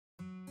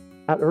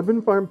At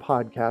Urban Farm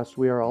Podcast,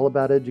 we are all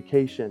about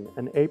education,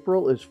 and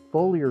April is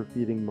foliar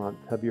feeding month.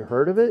 Have you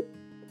heard of it?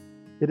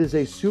 It is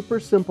a super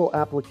simple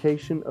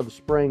application of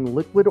spraying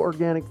liquid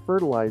organic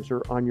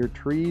fertilizer on your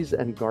trees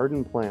and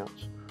garden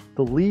plants.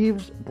 The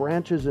leaves,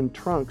 branches, and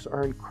trunks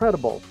are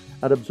incredible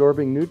at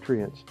absorbing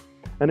nutrients.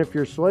 And if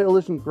your soil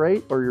isn't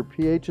great or your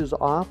pH is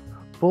off,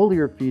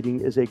 foliar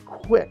feeding is a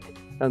quick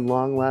and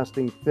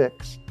long-lasting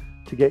fix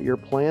to get your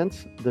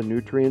plants the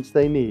nutrients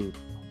they need.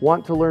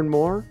 Want to learn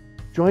more?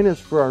 Join us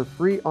for our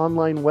free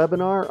online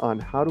webinar on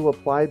how to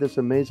apply this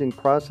amazing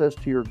process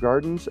to your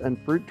gardens and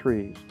fruit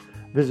trees.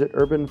 Visit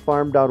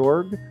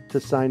urbanfarm.org to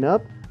sign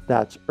up.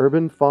 That's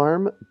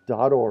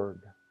urbanfarm.org.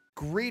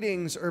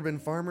 Greetings, urban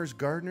farmers,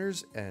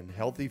 gardeners, and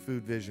healthy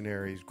food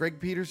visionaries. Greg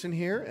Peterson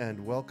here, and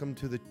welcome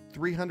to the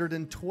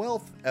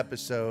 312th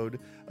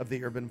episode of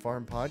the Urban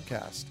Farm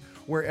Podcast,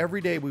 where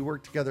every day we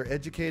work together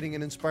educating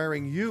and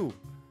inspiring you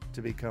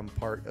to become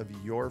part of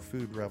your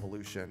food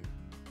revolution.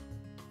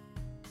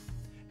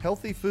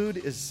 Healthy food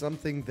is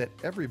something that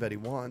everybody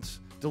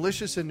wants.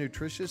 Delicious and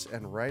nutritious,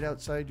 and right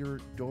outside your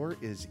door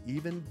is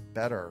even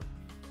better.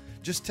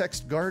 Just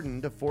text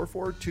GARDEN to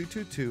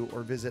 44222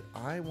 or visit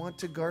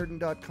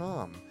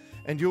iwanttogarden.com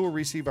and you will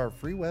receive our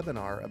free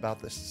webinar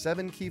about the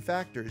 7 key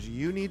factors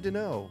you need to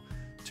know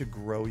to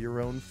grow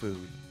your own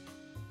food.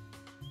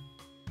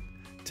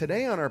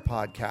 Today on our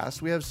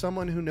podcast, we have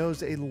someone who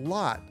knows a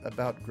lot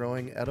about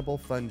growing edible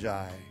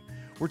fungi.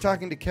 We're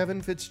talking to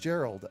Kevin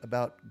Fitzgerald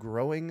about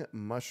growing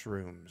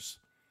mushrooms.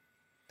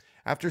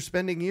 After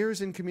spending years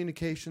in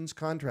communications,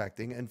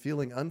 contracting, and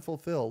feeling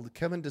unfulfilled,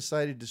 Kevin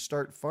decided to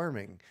start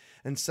farming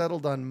and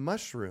settled on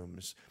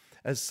mushrooms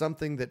as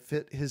something that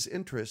fit his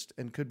interest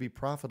and could be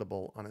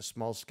profitable on a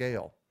small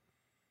scale.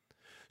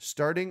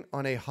 Starting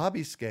on a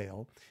hobby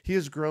scale, he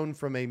has grown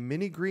from a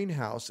mini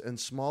greenhouse and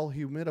small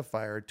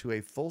humidifier to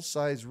a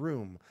full-size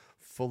room,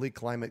 fully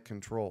climate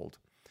controlled.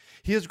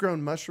 He has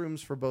grown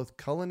mushrooms for both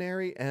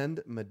culinary and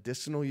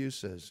medicinal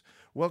uses.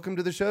 Welcome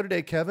to the show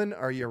today, Kevin.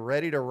 Are you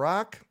ready to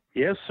rock?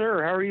 Yes,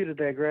 sir. How are you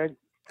today, Greg?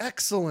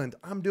 Excellent.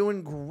 I'm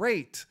doing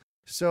great.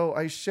 So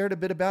I shared a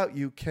bit about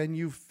you. Can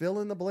you fill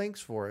in the blanks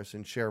for us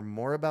and share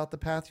more about the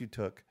path you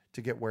took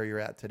to get where you're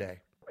at today?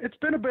 It's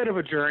been a bit of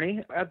a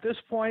journey. At this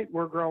point,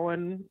 we're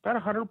growing about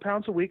 100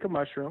 pounds a week of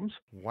mushrooms.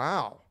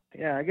 Wow.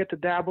 Yeah, I get to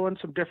dabble in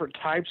some different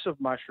types of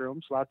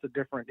mushrooms, lots of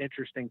different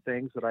interesting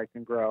things that I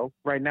can grow.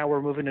 Right now,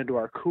 we're moving into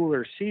our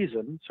cooler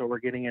season, so we're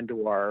getting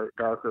into our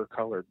darker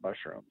colored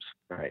mushrooms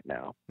right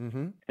now.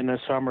 Mm-hmm. In the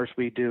summers,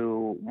 we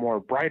do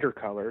more brighter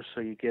colors, so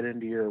you get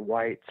into your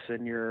whites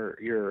and your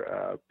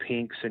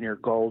pinks and your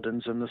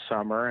goldens in the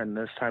summer, and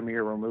this time of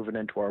year, we're moving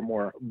into our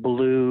more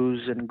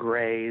blues and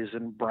grays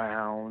and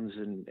browns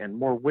and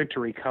more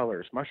wintry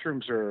colors.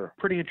 Mushrooms are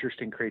pretty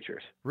interesting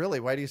creatures. Really?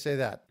 Why do you say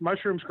that?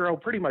 Mushrooms grow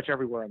pretty much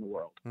everywhere in the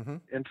world. Mm-hmm.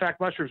 In fact,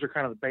 mushrooms are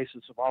kind of the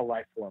basis of all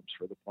life forms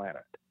for the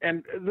planet.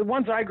 And the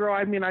ones I grow,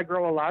 I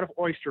grow a lot of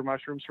oyster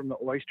mushrooms from the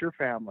oyster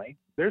family.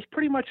 There's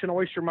pretty much an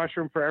oyster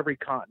mushroom for every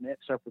continent,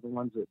 except for the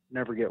ones that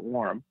never get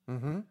warm.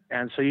 Mm-hmm.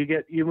 And so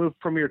you move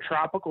from your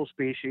tropical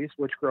species,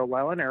 which grow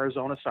well in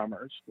Arizona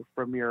summers,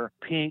 from your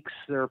pinks,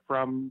 they're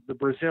from the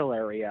Brazil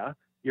area.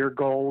 Your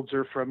golds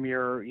are from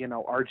your,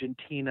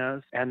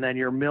 Argentinas, and then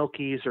your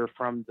milkies are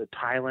from the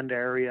Thailand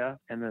area,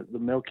 and the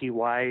milky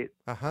white.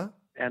 Uh-huh.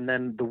 And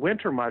then the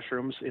winter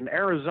mushrooms in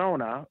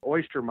Arizona,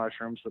 oyster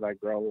mushrooms that I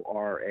grow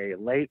are a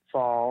late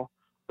fall,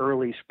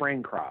 early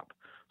spring crop.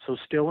 So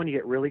still when you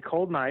get really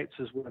cold nights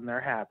is when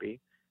they're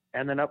happy.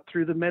 And then up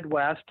through the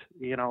Midwest,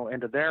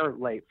 into their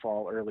late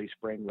fall, early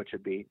spring, which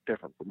would be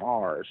different from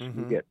ours. Mm-hmm.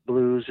 You get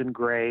blues and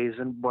grays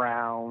and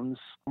browns.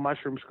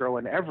 Mushrooms grow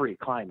in every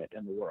climate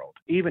in the world.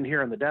 Even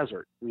here in the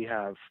desert, we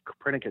have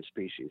copernicus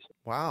species.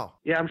 Wow.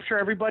 Yeah, I'm sure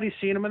everybody's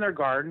seen them in their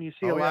garden. You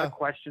see a lot yeah. of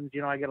questions.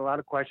 I get a lot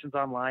of questions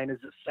online. Is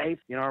it safe?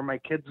 Are my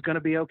kids going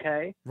to be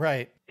okay?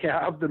 Right.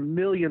 Yeah, of the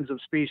millions of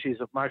species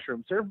of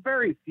mushrooms, there are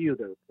very few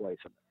that are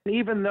poisonous.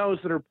 Even those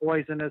that are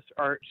poisonous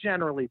are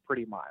generally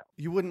pretty mild.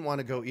 You wouldn't want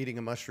to go eating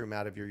a mushroom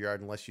out of your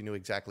yard unless you knew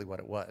exactly what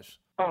it was.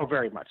 Oh,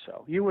 very much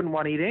so. You wouldn't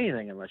want to eat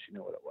anything unless you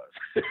knew what it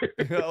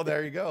was. Oh,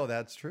 there you go.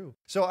 That's true.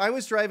 So I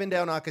was driving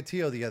down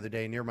Ocotillo the other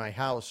day near my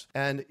house,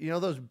 and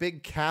those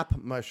big cap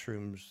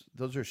mushrooms,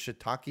 those are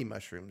shiitake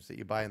mushrooms that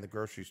you buy in the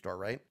grocery store,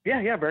 right?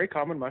 Yeah, very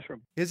common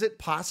mushroom. Is it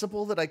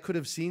possible that I could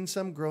have seen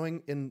some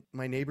growing in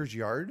my neighbor's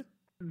yard?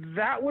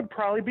 That would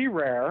probably be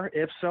rare.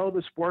 If so,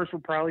 the spores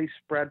would probably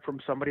spread from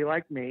somebody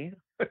like me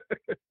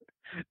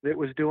that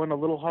was doing a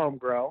little home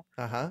grow.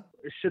 Uh-huh.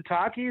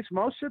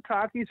 Most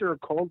shiitakes are a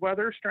cold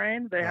weather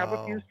strain. They have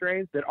a few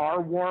strains that are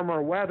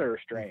warmer weather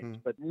strains,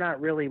 but not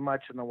really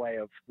much in the way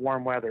of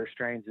warm weather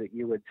strains that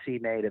you would see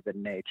native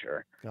in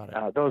nature. Got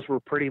it. Those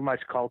were pretty much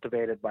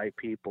cultivated by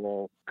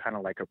people, kind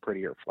of like a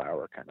prettier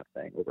flower kind of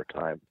thing over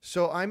time.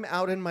 So I'm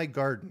out in my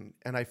garden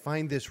and I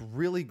find this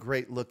really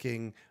great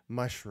looking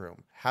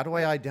mushroom. How do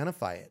I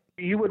identify it?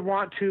 You would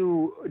want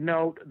to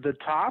note the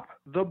top,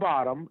 the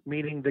bottom,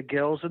 meaning the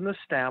gills and the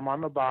stem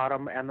on the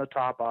bottom, and the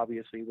top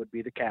obviously would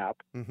be the cap.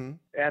 up. Mm-hmm.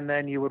 And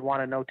then you would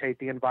want to notate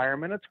the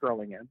environment it's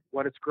growing in,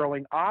 what it's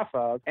growing off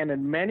of. And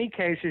in many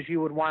cases,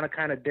 you would want to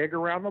kind of dig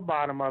around the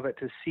bottom of it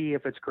to see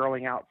if it's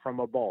growing out from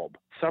a bulb.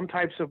 Some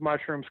types of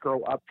mushrooms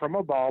grow up from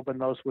a bulb, and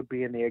those would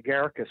be in the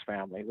agaricus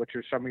family, which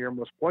are some of your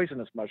most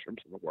poisonous mushrooms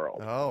in the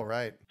world. Oh,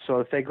 right. So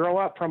if they grow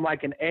up from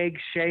like an egg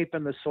shape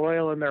in the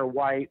soil and they're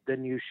white,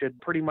 then you should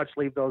pretty much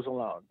leave those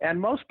alone.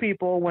 And most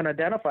people, when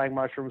identifying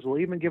mushrooms, will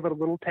even give it a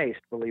little taste,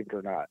 believe it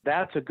or not.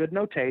 That's a good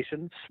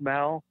notation.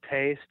 Smell,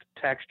 taste,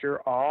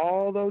 texture,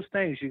 all those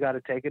things you got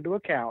to take into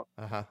account.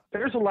 Uh-huh.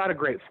 There's a lot of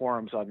great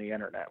forums on the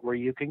internet where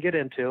you can get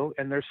into,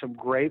 and there's some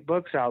great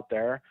books out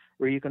there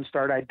where you can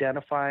start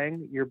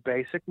identifying your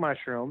basic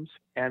mushrooms.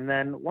 And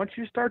then once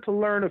you start to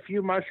learn a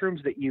few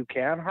mushrooms that you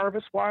can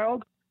harvest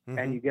wild,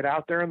 and you get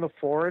out there in the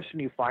forest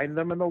and you find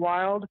them in the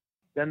wild,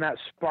 then that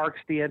sparks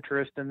the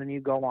interest, and then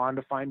you go on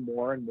to find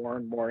more and more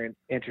and more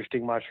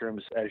interesting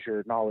mushrooms as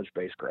your knowledge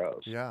base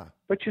grows. Yeah.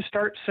 But you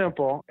start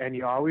simple, and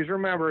you always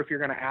remember, if you're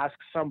going to ask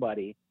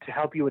somebody to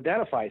help you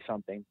identify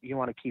something, you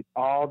want to keep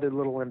all the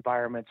little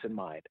environments in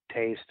mind: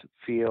 taste,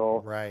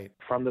 feel, Right.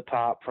 from the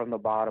top, from the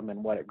bottom,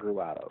 and what it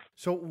grew out of.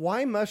 So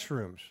why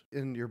mushrooms?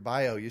 In your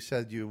bio, you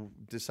said you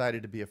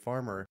decided to be a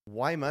farmer.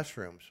 Why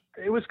mushrooms?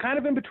 It was kind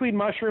of in between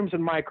mushrooms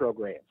and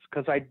microgreens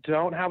because I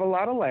don't have a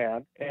lot of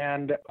land,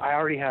 and I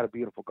already had a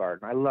beautiful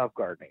garden. I love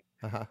gardening.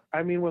 Uh-huh.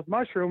 I mean, with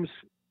mushrooms,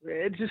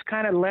 it just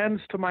kind of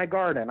lends to my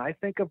garden. I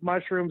think of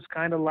mushrooms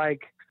kind of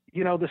like,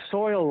 you know, the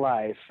soil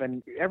life,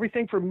 and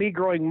everything for me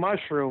growing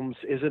mushrooms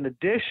is an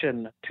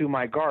addition to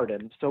my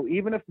garden. So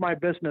even if my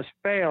business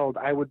failed,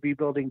 I would be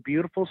building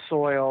beautiful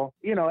soil,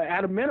 you know,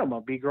 at a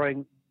minimum, be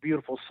growing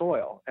beautiful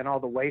soil, and all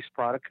the waste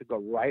product could go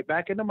right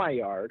back into my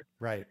yard.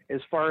 Right. As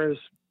far as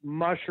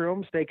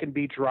mushrooms, they can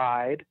be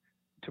dried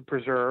to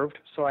preserved.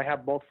 So I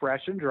have both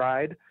fresh and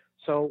dried.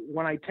 So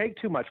when I take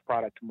too much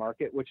product to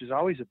market, which is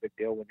always a big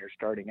deal when you're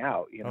starting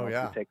out, you know, Oh,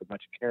 yeah. if you take a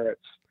bunch of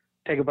carrots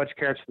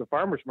to the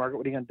farmer's market,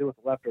 what are you going to do with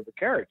the leftover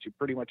carrots? You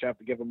pretty much have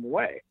to give them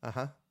away.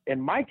 Uh-huh. In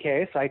my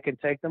case, I can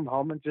take them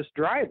home and just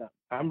dry them.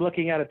 I'm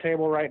looking at a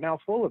table right now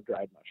full of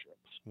dried mushrooms.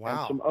 Wow.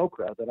 And some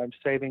okra that I'm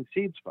saving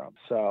seeds from.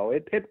 So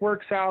it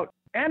works out,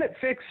 and it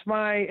fits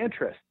my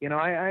interest. You know,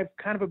 I have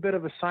kind of a bit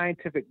of a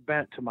scientific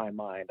bent to my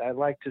mind. I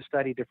like to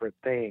study different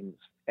things.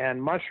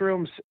 And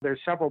mushrooms, there's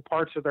several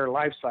parts of their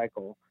life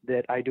cycle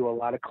that I do a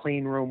lot of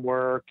clean room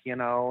work, you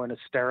know, in a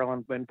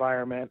sterile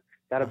environment.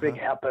 Got a big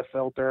HEPA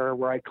filter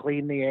where I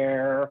clean the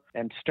air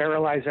and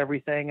sterilize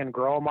everything and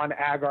grow them on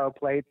agar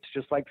plates,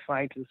 just like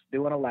scientists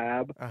do in a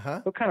lab.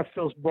 Uh-huh. So it kind of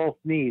fills both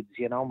needs,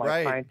 you know, my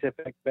Right.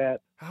 scientific bent.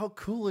 How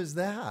cool is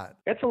that?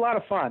 It's a lot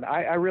of fun.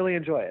 I really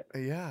enjoy it.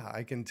 Yeah,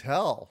 I can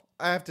tell.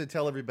 I have to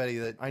tell everybody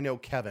that I know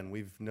Kevin.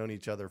 We've known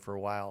each other for a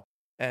while.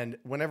 And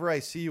whenever I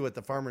see you at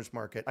the farmer's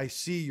market, I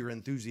see your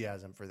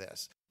enthusiasm for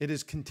this. It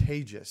is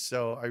contagious.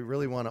 So I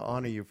really want to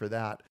honor you for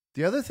that.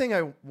 The other thing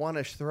I want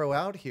to throw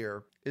out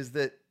here is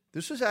that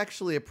this was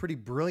actually a pretty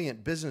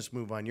brilliant business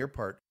move on your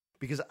part,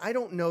 because I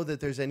don't know that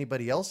there's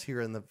anybody else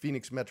here in the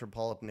Phoenix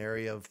metropolitan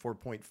area of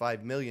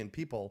 4.5 million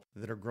people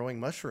that are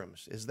growing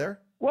mushrooms. Is there?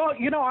 Well,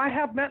 you know, I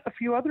have met a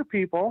few other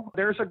people.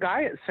 There's a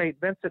guy at St.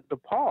 Vincent de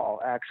Paul,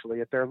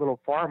 actually, at their little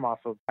farm off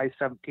of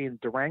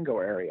I-17 Durango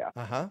area,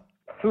 Uh-huh.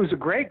 who's a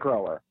great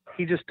grower.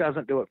 He just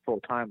doesn't do it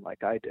full time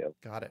like I do.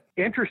 Got it.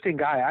 Interesting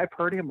guy. I've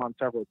heard him on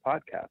several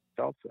podcasts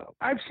also.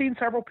 I've seen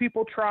several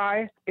people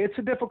try. It's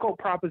a difficult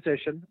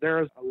proposition.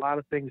 There's a lot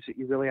of things that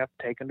you really have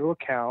to take into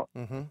account.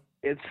 Mm-hmm.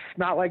 It's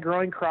not like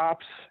growing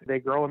crops. They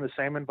grow in the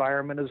same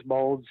environment as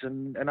molds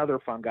and other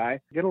fungi.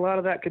 Get a lot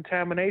of that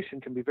contamination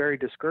can be very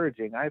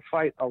discouraging. I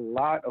fight a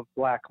lot of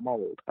black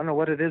mold. I don't know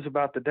what it is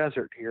about the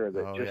desert here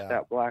that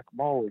that black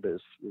mold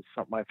is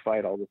something I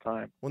fight all the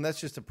time. Well,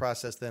 that's just a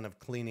process then of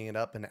cleaning it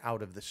up and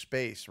out of the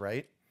space,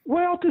 right?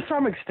 Well, to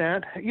some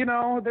extent, you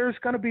know, there's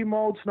going to be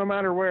molds no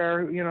matter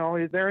where, you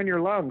know, they're in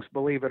your lungs,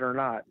 believe it or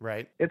not.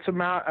 Right. It's a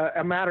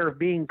matter of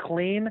being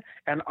clean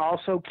and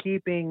also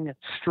keeping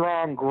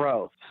strong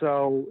growth.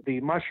 So the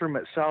mushroom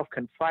itself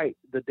can fight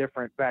the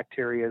different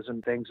bacteria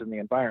and things in the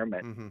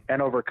environment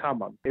and overcome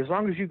them. As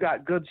long as you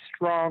got good,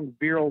 strong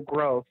viral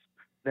growth,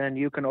 then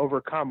you can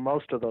overcome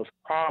most of those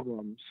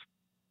problems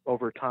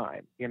over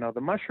time. You know,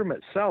 the mushroom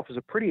itself is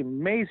a pretty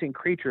amazing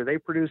creature. They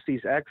produce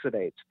these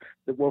exudates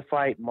that will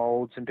fight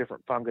molds and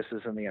different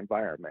funguses in the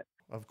environment.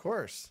 Of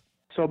course.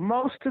 So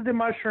most of the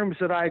mushrooms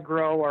that I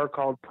grow are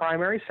called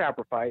primary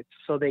saprophytes.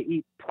 So they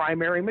eat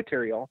primary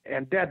material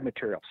and dead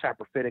material.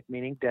 Saprophytic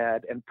meaning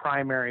dead, and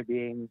primary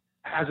being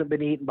hasn't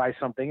been eaten by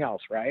something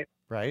else, right?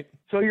 Right.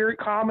 So your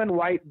common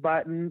white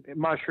button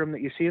mushroom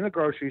that you see in the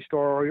grocery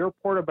store, or your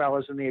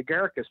portobellas in the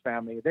agaricus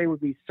family, they would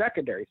be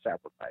secondary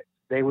saprophytes.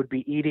 They would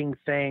be eating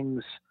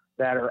things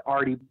that are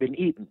already been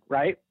eaten,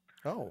 right?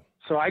 Oh.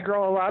 So I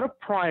grow a lot of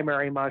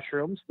primary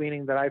mushrooms,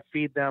 meaning that I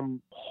feed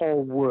them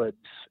whole woods,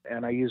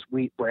 and I use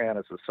wheat bran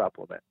as a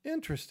supplement.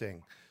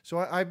 Interesting. So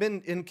I've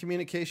been in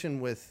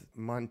communication with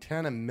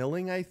Montana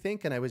Milling, I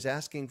think, and I was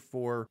asking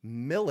for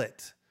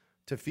millet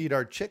to feed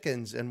our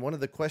chickens. And one of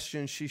the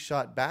questions she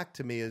shot back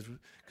to me is,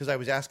 because I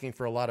was asking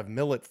for a lot of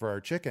millet for our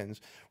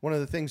chickens, one of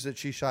the things that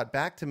she shot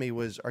back to me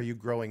was, are you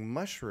growing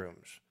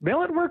mushrooms?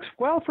 Millet works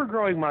well for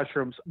growing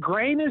mushrooms.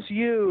 Grain is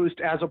used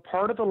as a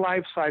part of the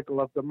life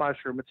cycle of the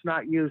mushroom. It's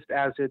not used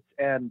as its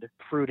end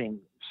fruiting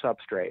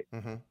substrate.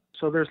 Mm-hmm.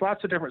 So there's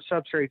lots of different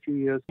substrates you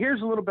use.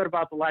 Here's a little bit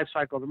about the life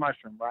cycle of the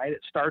mushroom, right?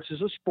 It starts as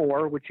a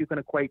spore, which you can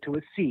equate to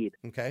a seed.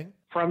 Okay.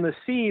 From the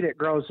seed, it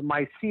grows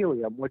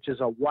mycelium, which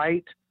is a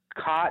white,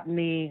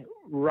 cottony,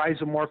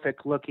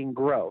 rhizomorphic-looking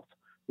growth.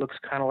 Looks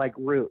kind of like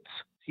roots.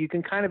 So you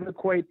can kind of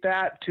equate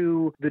that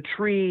to the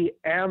tree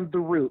and the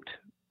root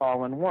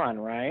all in one,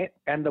 right?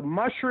 And the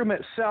mushroom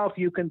itself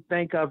you can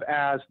think of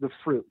as the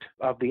fruit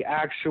of the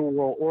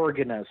actual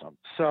organism.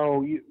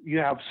 So you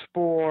have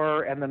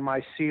spore and then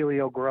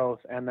mycelial growth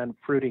and then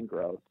fruiting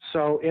growth.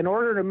 So in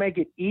order to make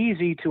it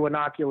easy to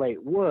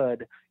inoculate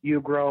wood,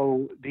 you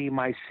grow the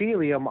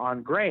mycelium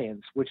on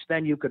grains, which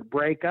then you could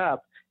break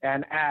up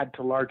and add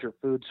to larger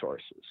food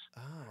sources.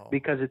 Oh.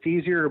 Because it's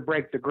easier to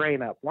break the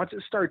grain up. Once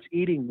it starts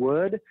eating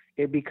wood,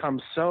 it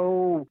becomes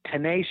so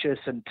tenacious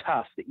and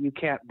tough that you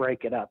can't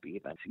break it up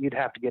even. You'd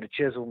have to get a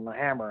chisel and a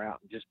hammer out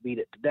and just beat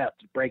it to death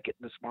to break it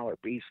into smaller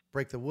pieces.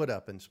 Break the wood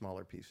up in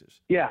smaller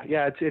pieces. Yeah,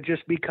 it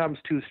just becomes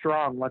too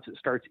strong once it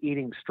starts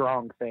eating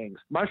strong things.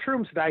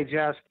 Mushrooms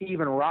digest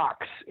even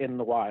rocks in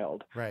the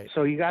wild. Right.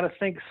 So you got to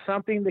think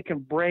something that can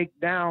break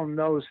down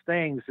those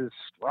things is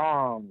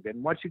strong.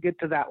 And once you get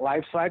to that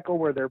life cycle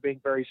where they're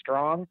being very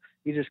strong,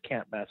 you just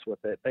can't mess with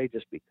it. They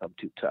just become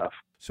too tough.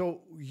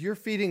 So you're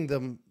feeding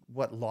them,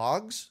 what,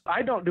 logs?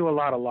 I don't do a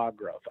lot of log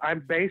growth.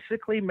 I'm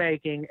basically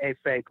making a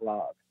fake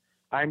log.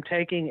 I'm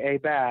taking a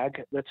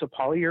bag that's a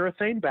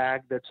polyurethane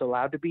bag that's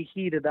allowed to be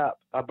heated up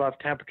above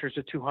temperatures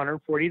of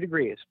 240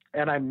 degrees.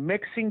 And I'm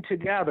mixing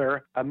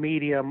together a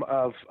medium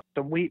of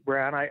some wheat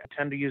bran. I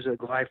tend to use a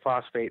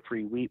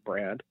glyphosate-free wheat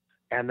brand.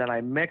 And then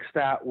I mix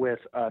that with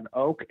an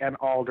oak and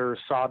alder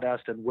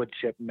sawdust and wood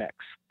chip mix.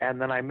 And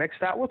then I mix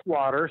that with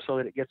water so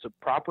that it gets a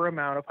proper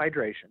amount of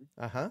hydration.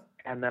 Uh-huh.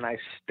 And then I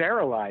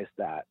sterilize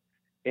that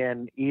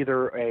in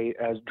either a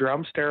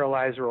drum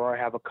sterilizer or I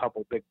have a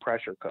couple big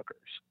pressure cookers.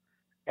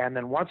 And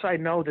then once I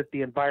know that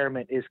the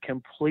environment is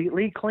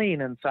completely clean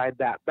inside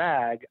that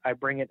bag, I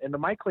bring it into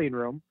my clean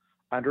room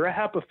under a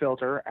HEPA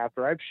filter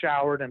after I've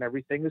showered and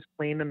everything is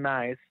clean and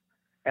nice.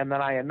 And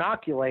then I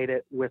inoculate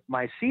it with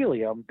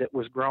mycelium that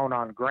was grown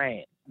on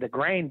grain. The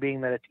grain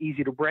being that it's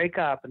easy to break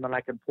up, and then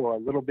I can pour a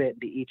little bit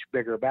into each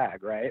bigger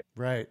bag, right?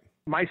 Right.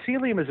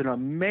 Mycelium is an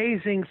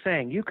amazing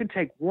thing. You can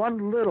take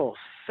one little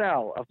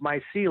cell of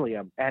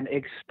mycelium and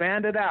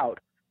expand it out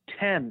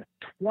 10,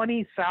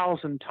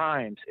 20,000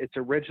 times its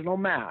original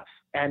mass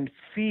and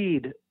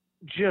feed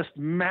just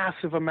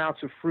massive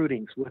amounts of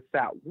fruitings with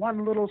that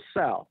one little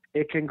cell.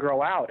 It can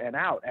grow out and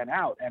out and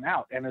out and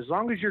out. And as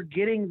long as you're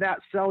getting that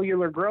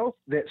cellular growth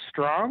that's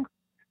strong,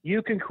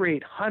 you can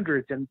create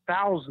hundreds and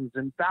thousands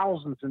and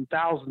thousands and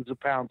thousands of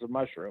pounds of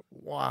mushroom.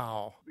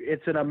 Wow.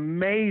 It's an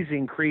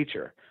amazing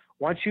creature.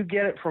 Once you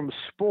get it from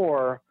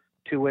spore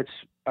to its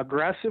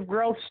aggressive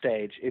growth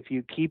stage, if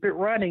you keep it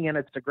running in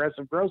its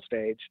aggressive growth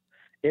stage,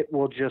 it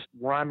will just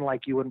run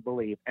like you wouldn't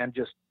believe and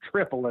just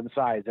triple in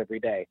size every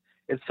day.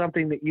 It's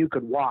something that you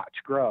could watch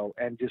grow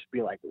and just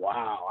be like,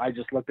 wow, I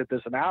just looked at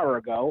this an hour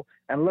ago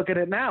and look at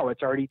it now.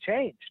 It's already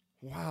changed.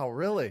 Wow,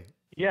 really?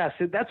 Yes,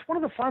 that's one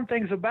of the fun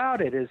things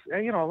about it is,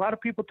 a lot of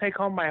people take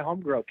home my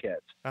home grow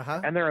kits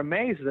and they're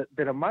amazed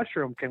that a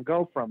mushroom can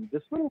go from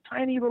this little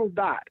tiny little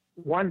dot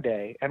one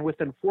day and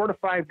within 4 to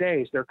 5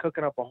 days, they're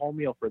cooking up a whole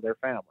meal for their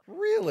family.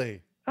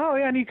 Really? Oh,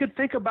 yeah, and you could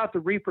think about the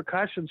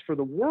repercussions for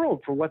the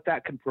world, for what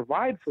that can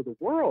provide for the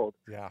world.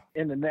 Yeah.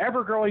 In an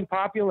ever-growing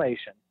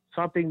population,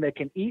 something that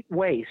can eat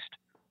waste,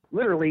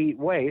 literally eat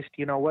waste,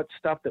 what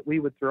stuff that we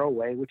would throw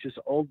away, which is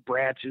old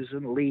branches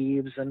and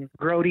leaves and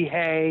grody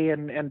hay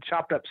and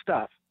chopped up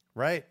stuff.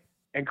 Right.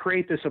 And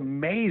create this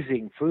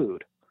amazing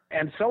food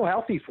and so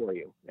healthy for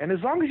you. And as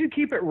long as you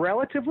keep it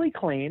relatively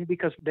clean,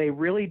 because they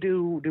really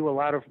do a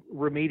lot of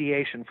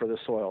remediation for the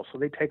soil. So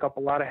they take up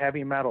a lot of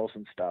heavy metals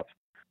and stuff.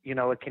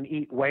 It can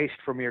eat waste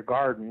from your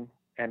garden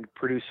and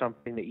produce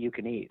something that you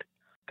can eat.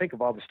 Think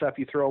of all the stuff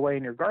you throw away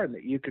in your garden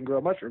that you can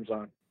grow mushrooms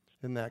on.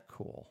 Isn't that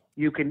cool?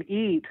 You can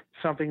eat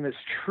something that's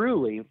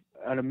truly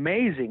an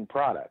amazing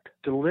product,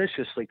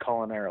 deliciously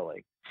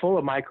culinarily, full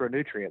of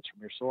micronutrients from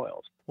your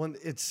soils. Well,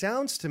 it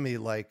sounds to me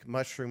like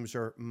mushrooms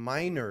are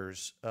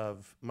miners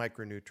of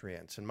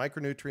micronutrients. And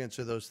micronutrients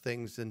are those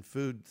things in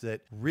food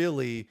that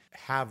really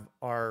have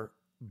our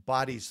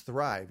bodies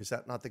thrive. Is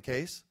that not the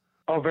case?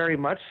 Oh, very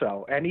much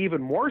so. And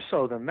even more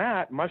so than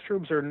that,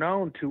 mushrooms are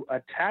known to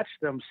attach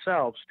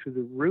themselves to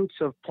the roots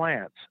of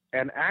plants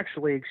and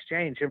actually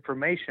exchange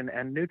information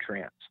and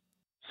nutrients.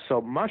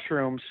 So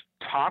mushrooms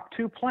talk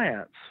to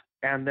plants,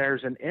 and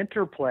there's an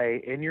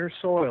interplay in your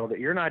soil that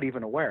you're not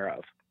even aware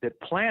of that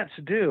plants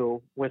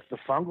do with the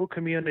fungal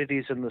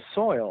communities in the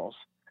soils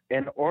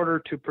in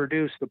order to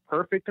produce the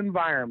perfect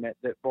environment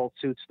that both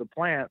suits the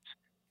plants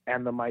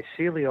and the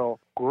mycelial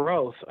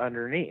growth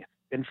underneath.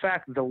 In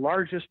fact, the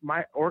largest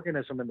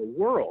organism in the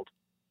world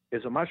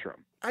is a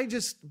mushroom. I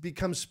just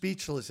become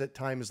speechless at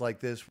times like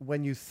this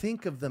when you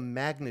think of the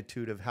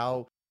magnitude of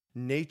how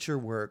nature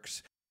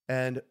works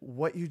and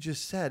what you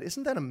just said.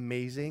 Isn't that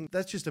amazing?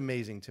 That's just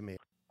amazing to me.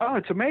 Oh,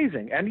 it's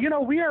amazing. And,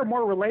 we are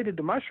more related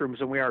to mushrooms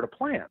than we are to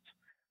plants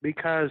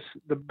because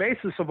the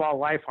basis of all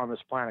life on this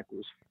planet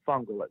was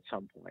fungal at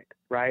some point,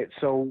 right?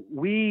 So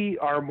we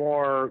are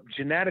more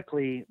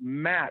genetically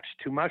matched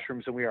to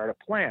mushrooms than we are to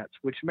plants,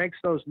 which makes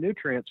those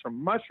nutrients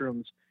from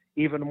mushrooms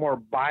even more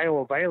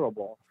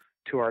bioavailable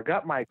to our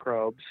gut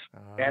microbes,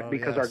 and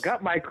because our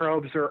gut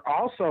microbes are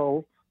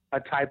also a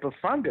type of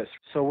fungus.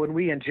 So when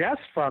we ingest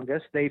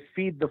fungus, they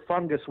feed the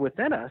fungus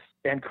within us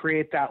and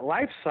create that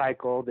life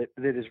cycle that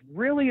is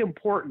really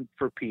important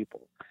for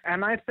people.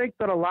 And I think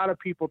that a lot of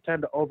people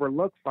tend to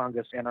overlook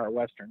fungus in our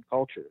Western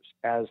cultures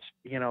as,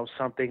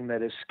 something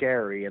that is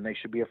scary and they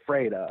should be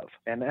afraid of.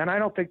 And I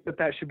don't think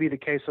that should be the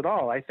case at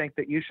all. I think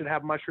that you should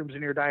have mushrooms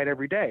in your diet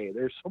every day.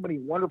 There's so many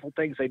wonderful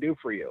things they do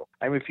for you.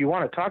 I mean, if you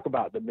want to talk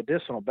about the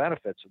medicinal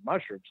benefits of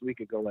mushrooms, we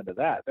could go into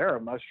that. There are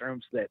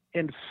mushrooms that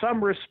in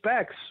some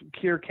respects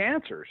cure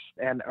cancers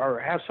or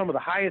have some of the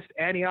highest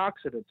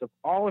antioxidants of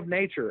all of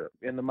nature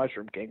in the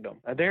mushroom kingdom.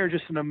 They're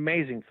just an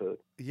amazing food.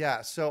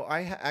 Yeah, so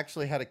I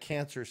actually had a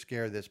cancer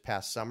scare this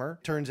past summer.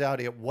 Turns out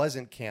it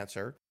wasn't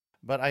cancer,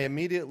 but I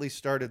immediately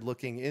started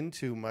looking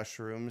into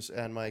mushrooms,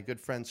 and my good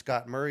friend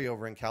Scott Murray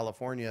over in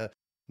California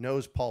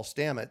knows Paul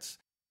Stamets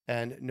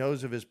and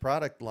knows of his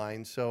product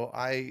line, so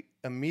I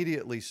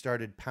immediately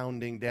started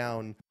pounding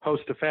down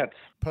Host Defense.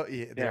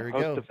 There we go.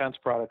 Host Defense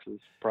products is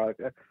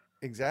product.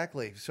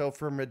 Exactly. So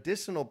for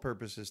medicinal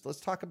purposes, let's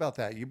talk about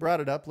that. You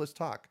brought it up. Let's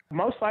talk.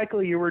 Most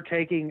likely you were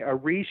taking a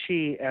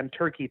reishi and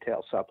turkey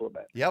tail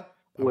supplement. Yep.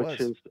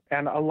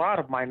 And a lot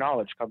of my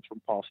knowledge comes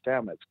from Paul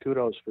Stamets.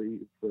 Kudos for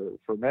you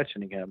for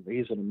mentioning him.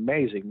 He's an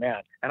amazing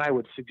man. And I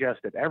would suggest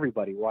that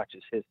everybody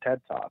watches his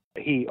TED Talk.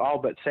 He all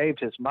but saved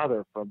his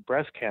mother from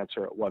breast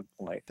cancer at one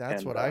point.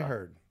 That's what I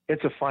heard.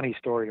 It's a funny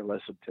story to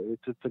listen to.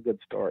 It's a good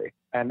story.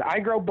 And I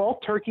grow both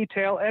turkey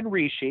tail and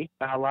reishi.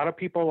 A lot of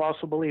people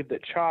also believe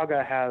that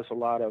chaga has a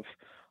lot of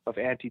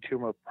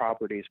anti-tumor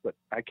properties, but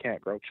I can't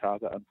grow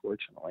chaga,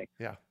 unfortunately.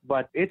 Yeah.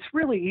 But it's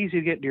really easy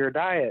to get into your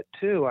diet,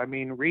 too. I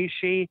mean,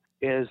 reishi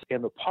is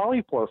in the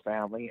polypore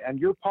family, and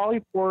your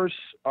polypores,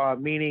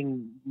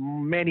 meaning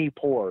many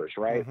pores,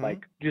 right? Mm-hmm. Like,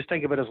 just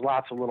think of it as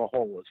lots of little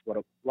holes.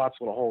 Lots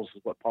of little holes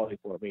is what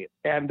polypore means.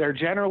 And they're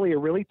generally a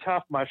really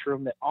tough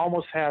mushroom that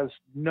almost has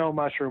no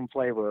mushroom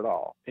flavor at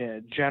all,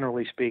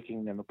 generally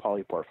speaking, in the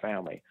polypore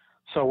family.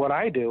 So what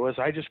I do is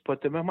I just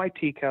put them in my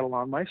tea kettle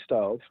on my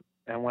stove,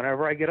 and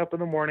whenever I get up in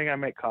the morning, I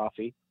make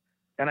coffee.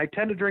 And I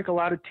tend to drink a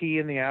lot of tea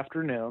in the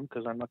afternoon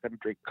because I'm not going to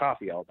drink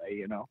coffee all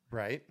day,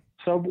 Right.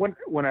 So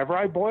whenever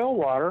I boil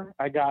water,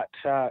 I got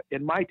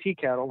in my tea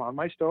kettle on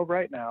my stove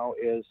right now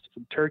is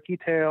some turkey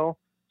tail,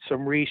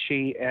 some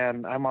reishi,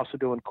 and I'm also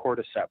doing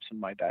cordyceps in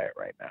my diet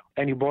right now.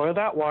 And you boil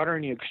that water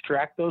and you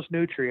extract those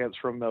nutrients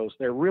from those.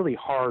 They're really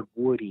hard,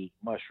 woody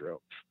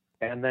mushrooms.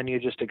 And then you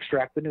just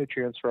extract the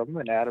nutrients from them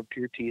and add them to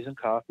your teas and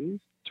coffees.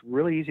 It's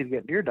really easy to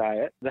get into your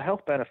diet. The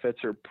health benefits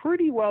are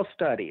pretty well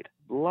studied.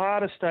 A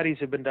lot of studies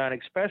have been done,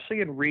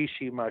 especially in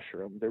reishi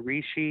mushroom. The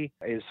reishi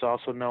is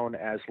also known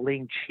as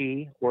ling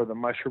qi, or the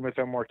mushroom of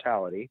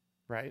immortality.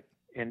 Right.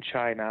 In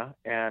China,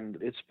 and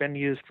it's been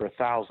used for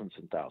thousands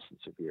and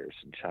thousands of years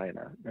in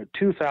China.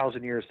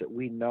 2,000 years that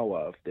we know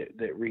of that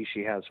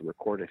reishi has a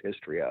recorded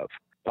history of.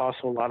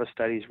 Also, a lot of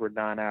studies were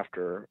done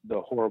after the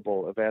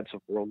horrible events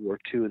of World War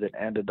II that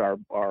ended our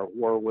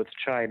war with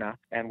China,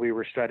 and we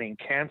were studying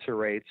cancer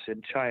rates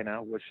in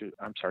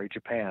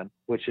Japan,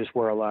 which is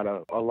where a lot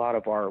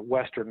of our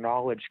Western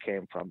knowledge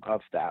came from of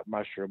that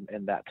mushroom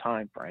in that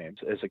time frame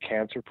as a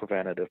cancer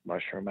preventative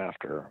mushroom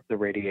after the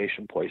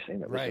radiation poisoning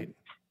that was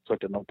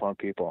inflicted upon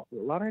people.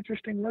 A lot of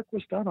interesting work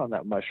was done on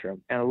that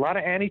mushroom, and a lot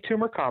of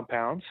anti-tumor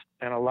compounds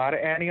and a lot of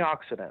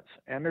antioxidants.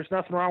 And there's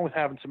nothing wrong with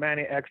having some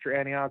extra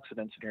antioxidants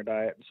in your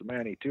diet and some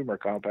anti-tumor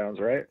compounds,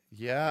 right?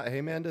 Yeah,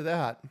 amen to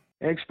that.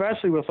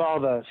 Especially with all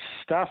the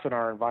stuff in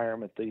our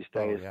environment these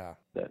days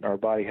that our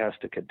body has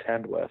to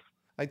contend with.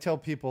 I tell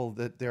people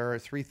that there are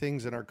 3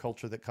 things in our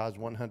culture that cause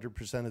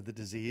 100% of the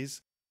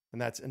disease,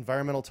 and that's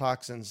environmental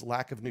toxins,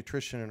 lack of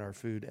nutrition in our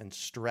food, and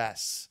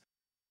stress.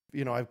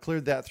 I've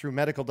cleared that through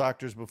medical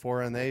doctors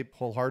before, and they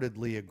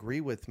wholeheartedly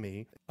agree with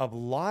me. A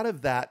lot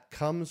of that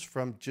comes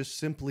from just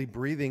simply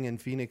breathing in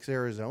Phoenix,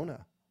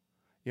 Arizona.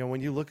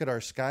 When you look at our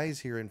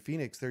skies here in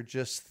Phoenix, they're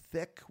just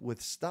thick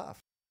with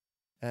stuff.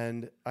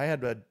 And I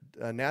had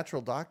a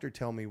natural doctor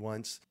tell me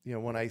once,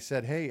 when I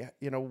said, hey,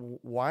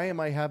 why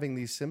am I having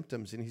these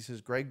symptoms? And he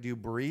says, Greg, do you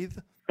breathe?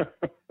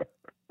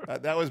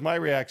 That was my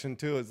reaction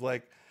too. It's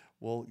like,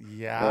 well,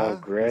 yeah. Oh,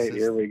 great.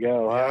 Here we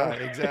go. Yeah,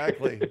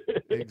 exactly.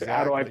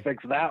 How do I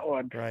fix that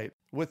one? Right.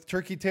 With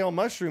turkey tail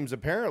mushrooms,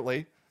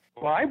 apparently.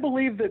 Well, I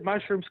believe that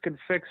mushrooms can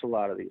fix a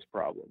lot of these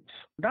problems.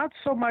 Not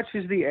so much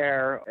as the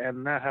air,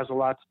 and that has a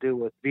lot to do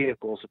with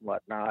vehicles and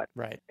whatnot,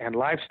 right, and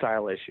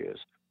lifestyle issues.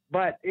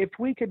 But if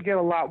we could get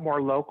a lot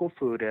more local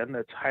food in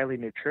that's highly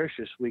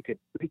nutritious, we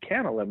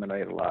can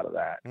eliminate a lot of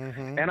that.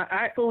 Mm-hmm. And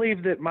I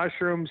believe that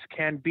mushrooms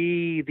can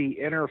be the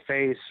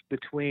interface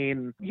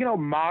between,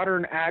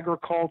 modern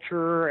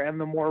agriculture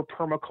and the more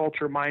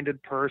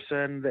permaculture-minded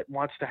person that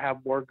wants to have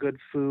more good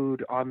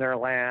food on their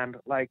land.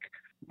 Like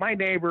my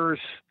neighbors,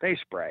 they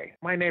spray.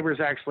 My neighbors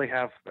actually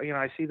have,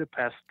 I see the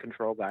pest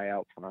control guy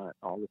out front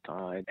all the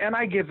time, and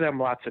I give them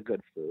lots of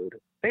good food.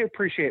 They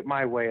appreciate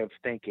my way of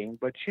thinking,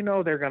 but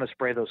they're going to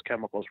spray those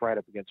chemicals right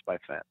up against my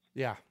fence.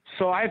 Yeah.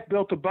 So I've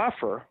built a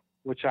buffer,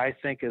 which I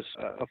think is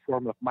a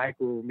form of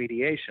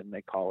microremediation,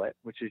 they call it,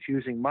 which is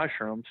using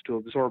mushrooms to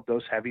absorb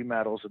those heavy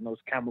metals and those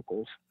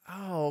chemicals.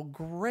 Oh,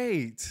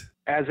 great.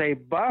 As a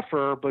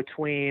buffer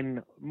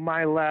between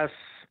my less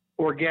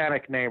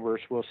organic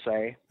neighbors, we'll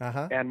say,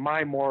 and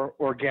my more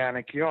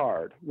organic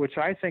yard, which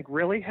I think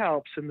really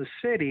helps in the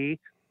city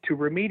to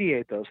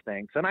remediate those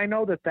things. And I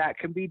know that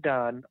can be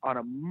done on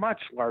a much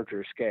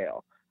larger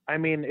scale. I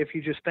mean, if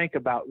you just think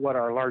about what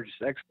our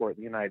largest export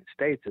in the United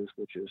States is,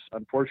 which is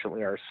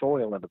unfortunately our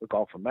soil into the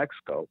Gulf of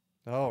Mexico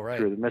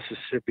through the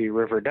Mississippi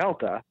River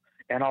Delta,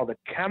 and all the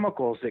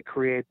chemicals that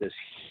create this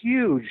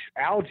huge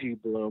algae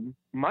bloom,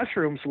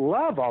 mushrooms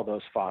love all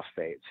those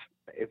phosphates.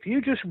 If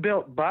you just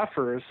built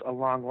buffers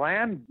along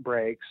land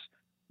breaks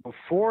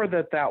before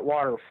that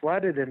water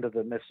flooded into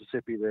the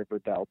Mississippi River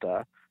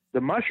Delta,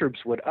 the mushrooms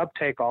would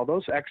uptake all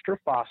those extra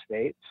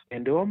phosphates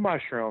into a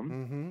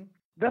mushroom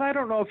that I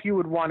don't know if you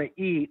would want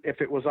to eat if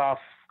it was off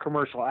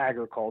commercial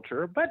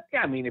agriculture. But,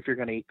 yeah, I mean, if you're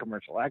going to eat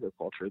commercial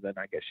agriculture, then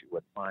I guess you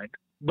wouldn't mind.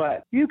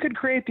 But you could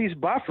create these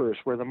buffers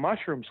where the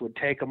mushrooms would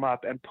take them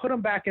up and put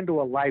them back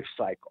into a life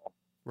cycle.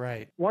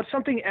 Right. Once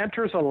something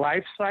enters a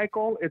life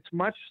cycle, it's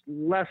much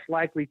less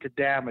likely to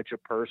damage a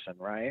person,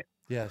 right?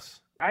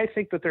 Yes. I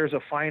think that there's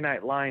a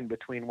finite line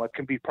between what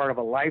can be part of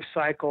a life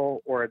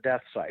cycle or a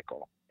death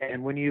cycle.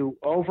 And when you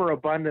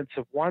overabundance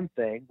of one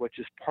thing, which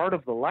is part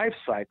of the life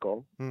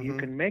cycle, you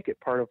can make it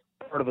part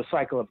of a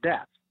cycle of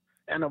death.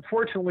 And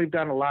unfortunately, we've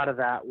done a lot of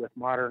that with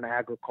modern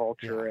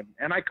agriculture.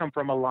 Yeah. And I come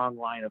from a long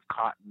line of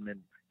cotton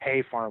and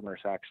hay farmers,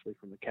 actually,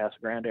 from the Casa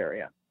Grande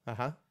area.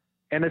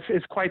 And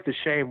it's quite the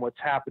shame what's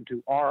happened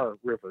to our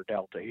river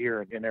delta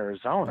here in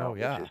Arizona,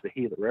 which is the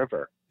Gila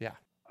River. Yeah.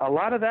 A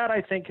lot of that,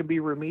 I think, can be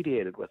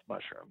remediated with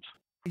mushrooms.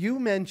 You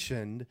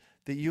mentioned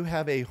that you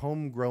have a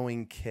home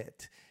growing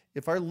kit.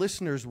 If our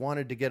listeners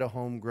wanted to get a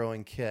home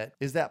growing kit,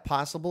 is that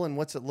possible? And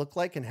what's it look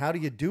like? And how do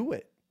you do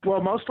it?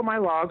 Well, most of my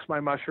logs, my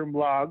mushroom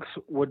logs,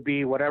 would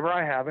be whatever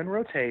I have in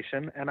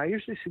rotation. And I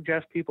usually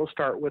suggest people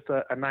start with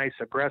a nice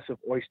aggressive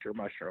oyster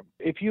mushroom.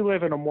 If you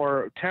live in a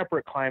more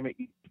temperate climate,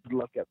 you could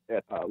look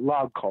at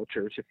log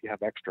cultures if you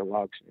have extra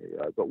logs in your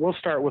yard. But we'll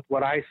start with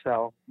what I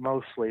sell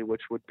mostly,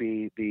 which would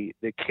be the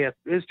kit.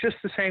 It's just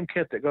the same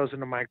kit that goes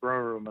into my grow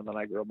room and then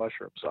I grow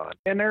mushrooms on.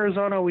 In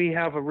Arizona, we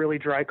have a really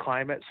dry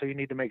climate, so you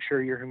need to make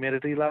sure your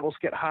humidity levels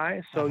get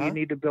high. So you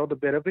need to build a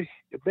bit of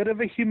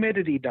a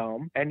humidity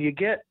dome, and you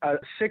get a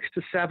 6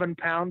 to 7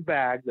 pound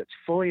bag that's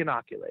fully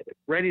inoculated,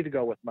 ready to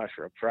go with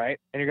mushrooms, right?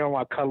 And you're going to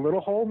want to cut a little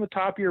hole in the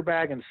top of your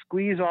bag and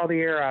squeeze all the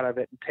air out of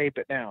it and tape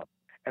it down.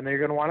 And then you're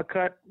going to want to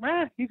cut,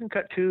 you can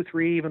cut 2,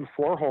 3, even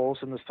 4 holes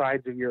in the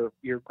sides of your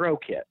grow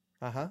kit.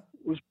 It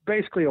was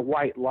basically a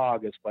white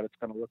log is what it's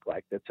going to look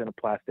like that's in a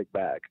plastic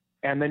bag.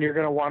 And then you're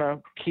going to want to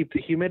keep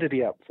the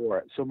humidity up for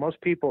it. So most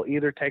people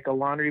either take a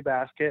laundry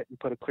basket and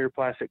put a clear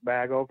plastic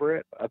bag over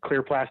it, a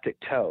clear plastic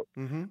tote.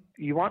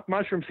 You want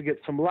mushrooms to get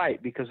some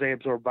light because they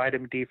absorb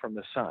vitamin D from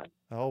the sun.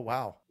 Oh,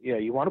 wow. Yeah,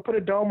 you want to put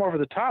a dome over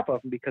the top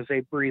of them because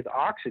they breathe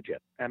oxygen.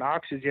 And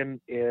oxygen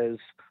is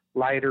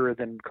lighter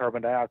than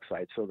carbon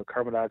dioxide, so the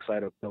carbon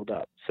dioxide will build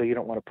up. So you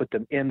don't want to put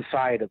them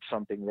inside of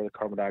something where the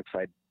carbon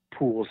dioxide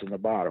pools in the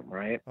bottom,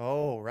 right?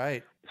 Oh,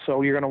 right.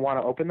 So you're going to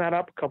want to open that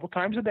up a couple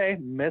times a day,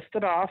 mist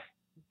it off.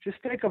 Just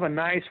think of a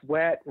nice,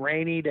 wet,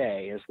 rainy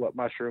day is what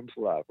mushrooms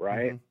love,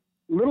 right? A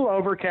little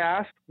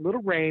overcast, a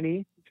little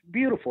rainy. It's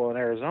beautiful in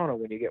Arizona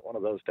when you get one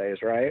of those days,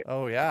 right?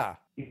 Oh, yeah.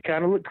 You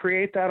kind of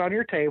create that on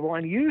your table,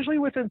 and usually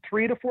within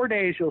 3 to 4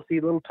 days, you'll see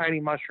little tiny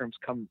mushrooms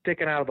come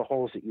sticking out of the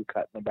holes that you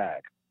cut in the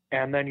bag.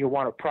 And then you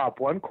want to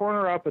prop one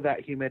corner up of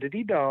that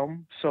humidity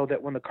dome so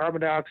that when the carbon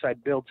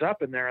dioxide builds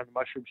up in there and the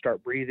mushrooms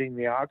start breathing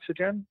the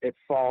oxygen, it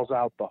falls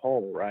out the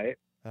hole, right?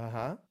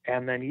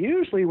 And then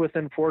usually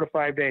within 4 to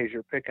 5 days,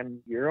 you're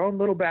picking your own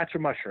little batch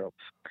of mushrooms.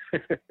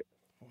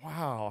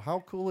 Wow.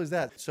 How cool is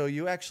that? So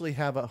you actually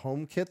have a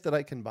home kit that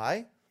I can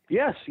buy?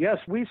 Yes.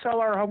 We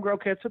sell our home grow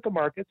kits at the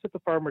markets, at the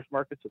farmers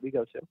markets that we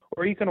go to,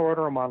 or you can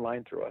order them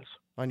online through us.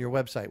 On your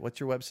website. What's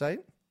your website?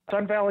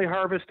 Sun Valley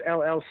Harvest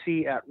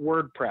LLC at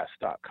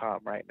WordPress.com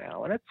right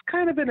now. And it's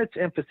kind of in its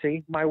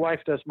infancy. My wife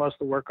does most of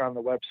the work on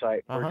the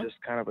website. We're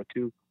just kind of a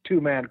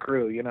two-man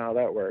crew. You know how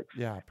that works.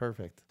 Yeah,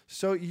 perfect.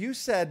 So you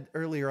said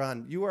earlier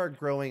on, you are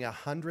growing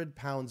 100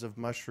 pounds of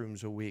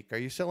mushrooms a week. Are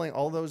you selling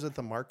all those at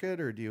the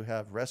market, or do you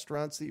have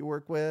restaurants that you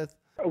work with?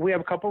 We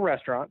have a couple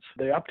restaurants.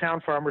 The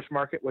Uptown Farmers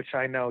Market, which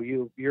I know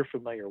you're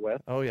familiar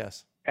with. Oh,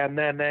 yes. And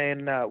then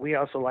we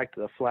also like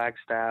the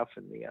Flagstaff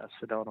and the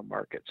Sedona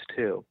markets,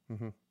 too.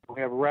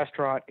 We have a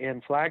restaurant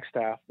in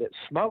Flagstaff that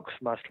smokes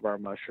most of our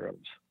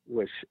mushrooms,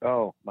 which,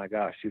 oh my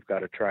gosh, you've got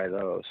to try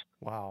those.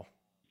 Wow.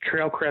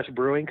 Trailcrest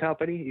Brewing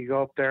Company, you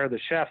go up there, the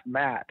chef,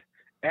 Matt,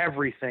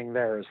 everything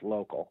there is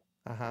local.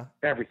 Uh-huh.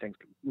 Everything's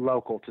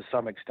local to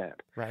some extent.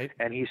 Right.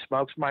 And he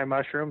smokes my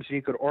mushrooms.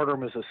 You could order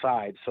them as a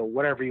side. So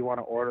whatever you want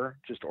to order,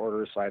 just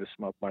order a side of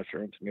smoked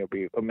mushrooms and you'll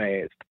be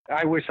amazed.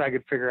 I wish I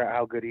could figure out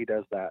how good he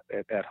does that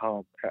at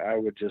home. I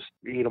would just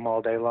eat them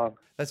all day long.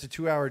 That's a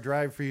 2-hour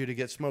drive for you to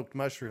get smoked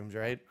mushrooms,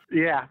 right?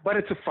 Yeah, but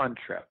it's a fun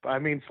trip. I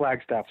mean,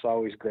 Flagstaff's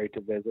always great to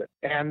visit.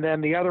 And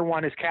then the other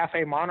one is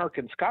Cafe Monarch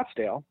in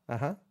Scottsdale.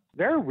 Uh-huh.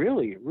 They're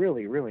really,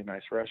 really, really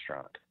nice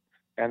restaurant.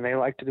 And they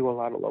like to do a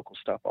lot of local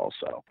stuff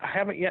also. I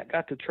haven't yet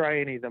got to try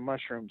any of the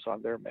mushrooms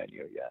on their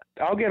menu yet.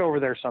 I'll get over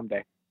there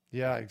someday.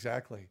 Yeah,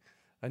 exactly.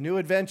 A new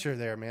adventure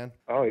there, man.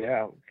 Oh,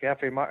 yeah.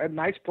 A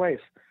nice place.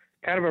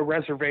 Kind of a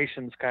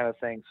reservations kind of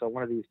thing. So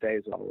one of these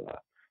days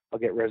I'll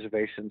get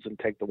reservations and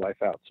take the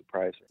wife out and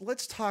surprise her.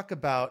 Let's talk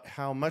about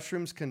how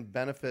mushrooms can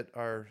benefit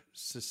our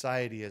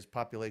society as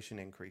population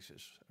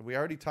increases. We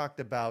already talked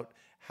about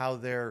how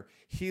they're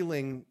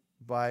healing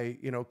by,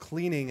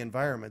 cleaning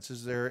environments.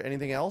 Is there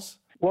anything else?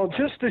 Well,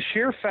 just the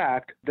sheer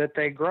fact that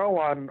they grow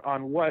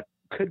on what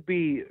could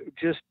be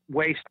just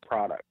waste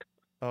product.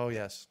 Oh,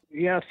 yes.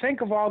 Think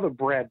of all the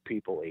bread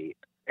people eat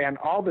and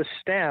all the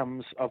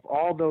stems of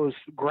all those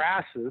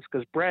grasses,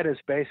 because bread is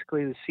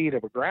basically the seed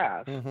of a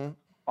grass. Mm-hmm.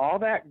 All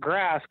that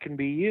grass can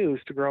be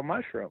used to grow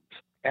mushrooms.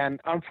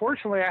 And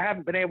unfortunately, I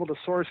haven't been able to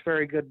source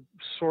very good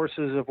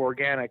sources of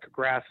organic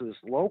grasses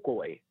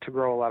locally to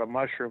grow a lot of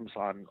mushrooms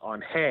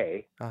on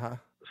hay. Uh-huh.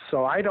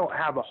 So I don't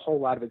have a whole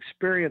lot of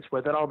experience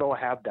with it, although I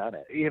have done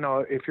it.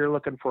 If you're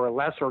looking for a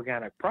less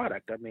organic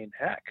product, I mean,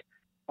 heck,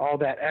 all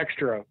that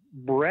extra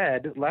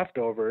bread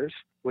leftovers,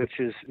 which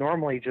is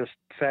normally just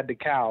fed to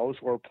cows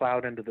or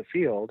plowed into the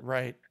field,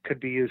 right, could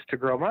be used to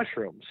grow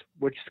mushrooms,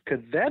 which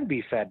could then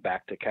be fed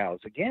back to cows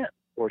again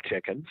or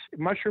chickens.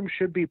 Mushrooms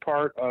should be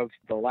part of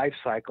the life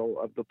cycle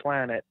of the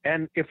planet.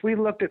 And if we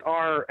looked at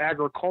our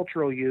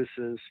agricultural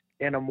uses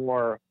in a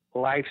more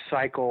life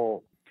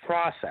cycle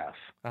process,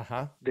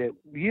 that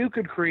you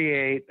could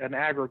create an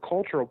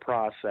agricultural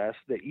process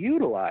that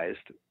utilized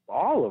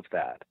all of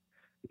that,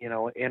 in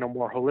a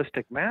more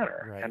holistic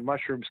manner. Right. And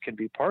mushrooms can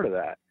be part of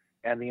that.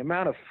 And the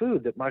amount of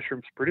food that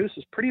mushrooms produce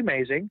is pretty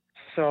amazing.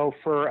 So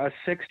for a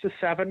 6 to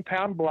 7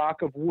 pound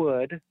block of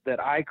wood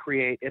that I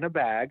create in a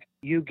bag,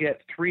 you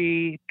get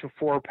 3 to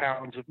 4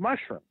 pounds of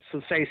mushrooms.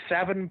 So say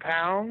 7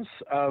 pounds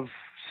of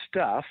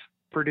stuff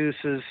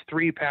produces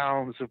 3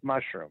 pounds of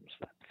mushrooms.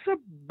 That's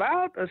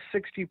about a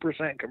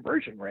 60%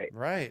 conversion rate,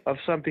 right, of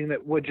something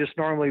that would just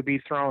normally be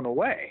thrown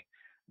away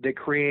that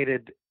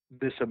created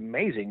this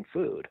amazing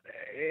food.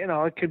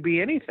 It could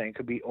be anything. It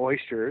could be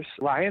oysters.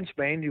 Lion's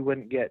mane, you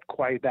wouldn't get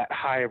quite that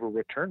high of a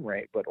return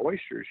rate, but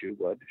oysters you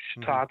would.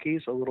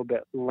 Shiitakes, a little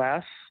bit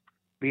less,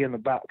 be in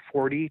about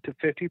 40 to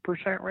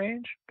 50%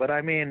 range. But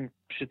I mean,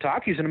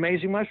 shiitake is an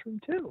amazing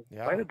mushroom too.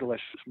 Yeah. Quite a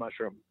delicious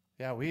mushroom.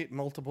 Yeah, we eat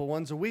multiple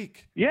ones a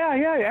week. Yeah.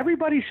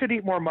 Everybody should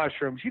eat more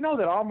mushrooms. You know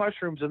that all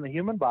mushrooms in the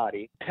human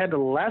body tend to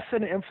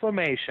lessen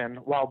inflammation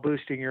while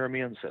boosting your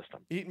immune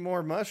system. Eat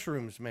more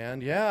mushrooms, man.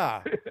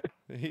 Yeah.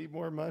 Eat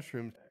more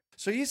mushrooms.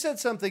 So you said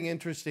something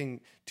interesting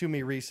to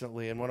me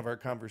recently in one of our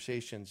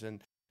conversations,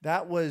 and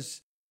that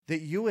was that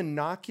you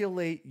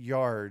inoculate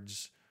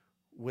yards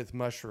with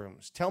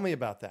mushrooms. Tell me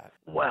about that.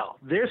 Well,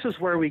 this is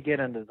where we get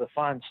into the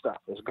fun stuff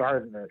as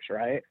gardeners,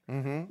 right?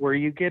 Mm-hmm. Where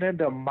you get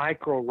into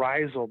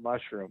mycorrhizal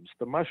mushrooms,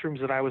 the mushrooms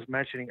that I was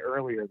mentioning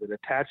earlier that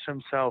attach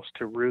themselves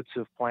to roots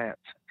of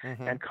plants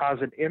and cause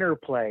an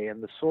interplay in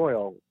the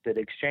soil that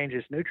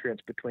exchanges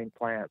nutrients between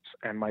plants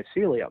and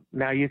mycelium.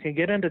 Now, you can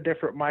get into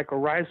different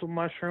mycorrhizal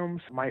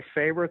mushrooms. My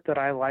favorite that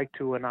I like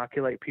to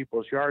inoculate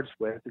people's yards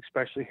with,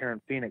 especially here in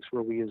Phoenix,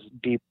 where we use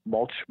deep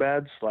mulch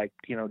beds, like,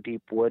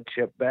 deep wood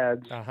chip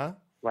beds,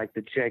 like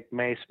the Jake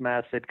Mace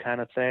method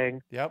kind of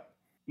thing. Yep.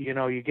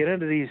 You get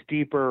into these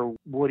deeper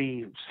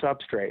woody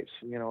substrates,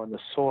 in the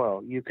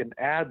soil. You can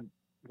add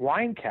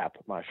wine cap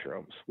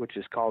mushrooms, which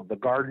is called the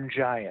garden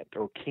giant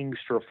or King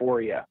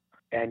Strophoria.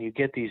 And you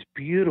get these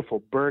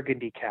beautiful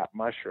burgundy cap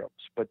mushrooms,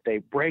 but they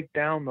break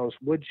down those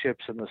wood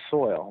chips in the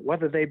soil,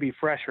 whether they be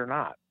fresh or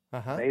not.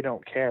 They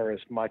don't care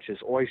as much as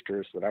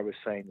oysters that I was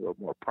saying were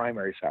more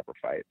primary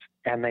saprophytes.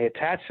 And they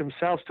attach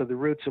themselves to the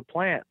roots of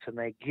plants, and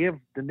they give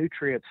the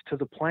nutrients to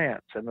the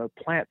plants, and the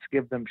plants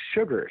give them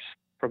sugars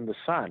from the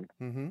sun.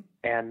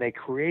 And they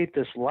create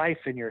this life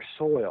in your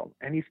soil.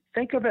 And you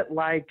think of it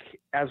like,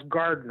 as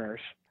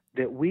gardeners,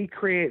 that we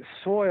create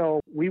soil,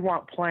 we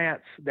want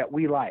plants that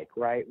we like,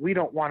 right? We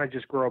don't want to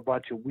just grow a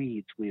bunch of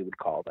weeds, we would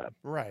call them.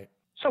 Right.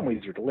 Some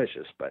weeds are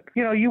delicious, but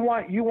you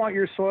want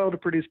your soil to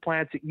produce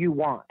plants that you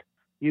want.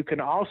 You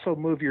can also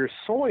move your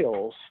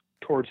soils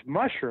towards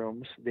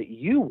mushrooms that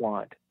you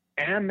want,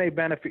 and they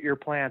benefit your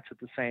plants at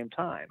the same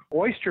time.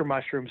 Oyster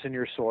mushrooms in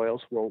your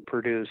soils will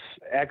produce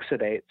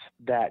exudates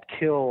that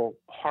kill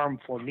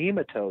harmful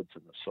nematodes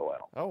in the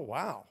soil. Oh,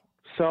 wow.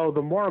 So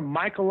the more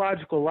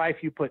mycological life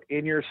you put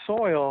in your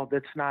soil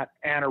that's not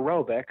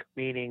anaerobic,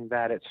 meaning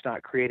that it's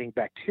not creating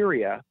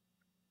bacteria,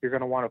 you're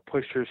going to want to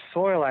push your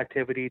soil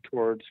activity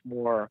towards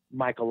more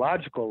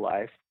mycological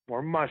life,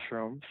 more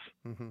mushrooms,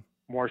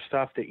 more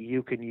stuff that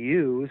you can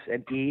use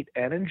and eat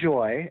and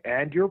enjoy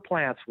and your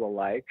plants will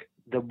like.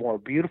 The more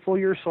beautiful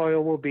your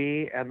soil will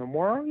be, and the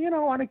more,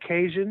 on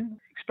occasion,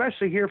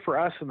 especially here for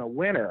us in the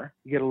winter,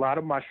 you get a lot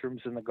of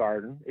mushrooms in the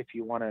garden if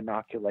you want to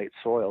inoculate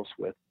soils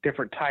with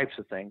different types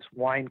of things.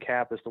 Wine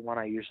cap is the one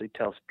I usually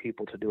tell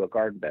people to do a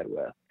garden bed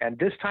with. And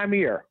this time of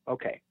year,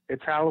 okay,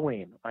 it's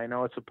Halloween. I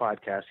know it's a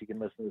podcast. You can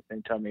listen to the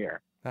thing time of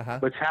year.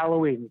 But it's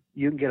Halloween.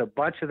 You can get a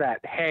bunch of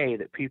that hay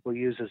that people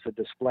use as a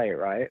display,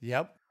 right?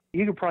 Yep.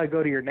 You could probably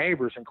go to your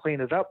neighbors and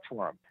clean it up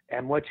for them.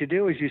 And what you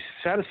do is you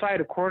set aside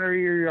a corner of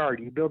your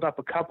yard. You build up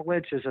a couple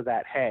inches of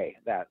that hay,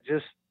 that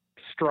just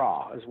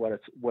straw is what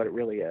it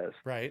really is.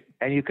 Right.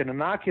 And you can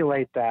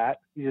inoculate that.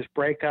 You just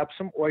break up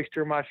some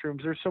oyster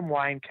mushrooms or some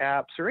wine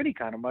caps or any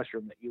kind of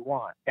mushroom that you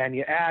want. And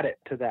you add it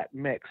to that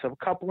mix of a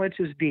couple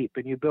inches deep,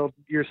 and you build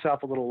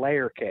yourself a little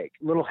layer cake.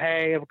 A little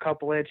hay of a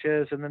couple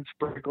inches, and then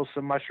sprinkle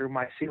some mushroom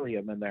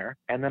mycelium in there.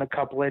 And then a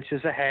couple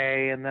inches of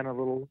hay, and then a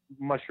little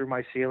mushroom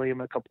mycelium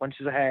and a couple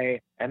inches of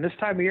hay. And this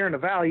time of year in the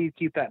valley, you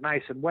keep that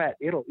nice and wet.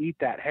 It'll eat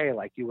that hay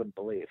like you wouldn't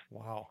believe.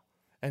 Wow.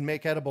 And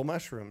make edible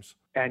mushrooms.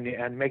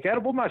 And make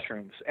edible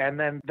mushrooms. And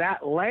then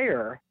that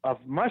layer of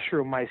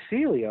mushroom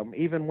mycelium,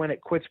 even when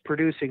it quits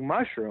producing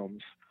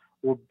mushrooms,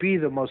 will be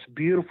the most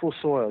beautiful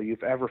soil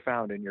you've ever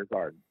found in your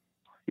garden.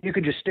 You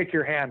can just stick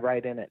your hand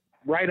right in it,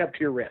 right up to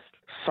your wrist.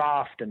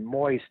 Soft and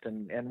moist,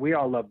 and we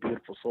all love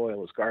beautiful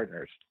soil as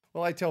gardeners.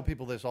 Well, I tell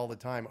people this all the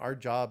time. Our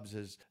jobs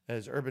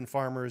as urban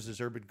farmers,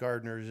 as urban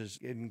gardeners, is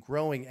in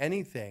growing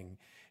anything,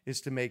 is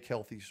to make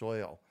healthy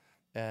soil.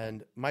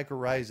 And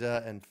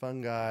mycorrhiza and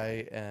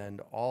fungi and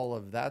all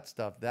of that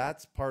stuff,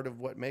 that's part of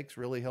what makes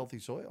really healthy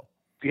soil.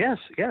 Yes,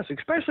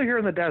 especially here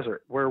in the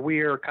desert where we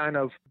are kind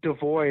of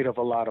devoid of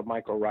a lot of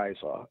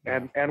mycorrhiza.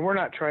 And we're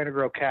not trying to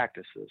grow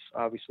cactuses.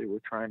 Obviously, we're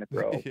trying to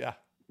grow,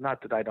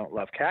 not that I don't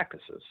love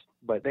cactuses,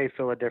 but they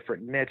fill a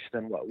different niche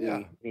than what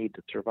we need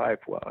to survive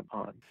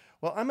on.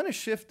 Well, I'm going to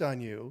shift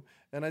on you,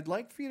 and I'd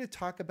like for you to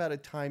talk about a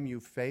time you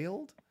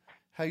failed,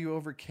 how you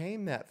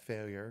overcame that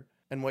failure,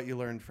 and what you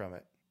learned from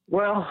it.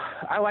 Well,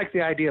 I like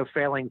the idea of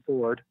failing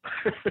forward.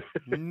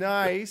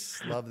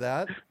 Nice. Love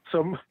that.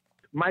 So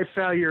my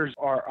failures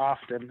are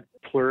often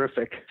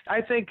plurific.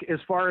 I think as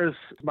far as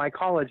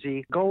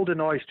mycology,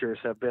 golden oysters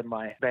have been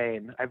my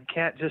bane. I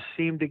can't just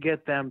seem to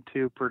get them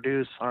to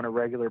produce on a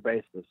regular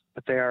basis,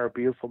 but they are a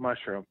beautiful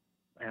mushroom,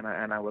 and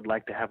I would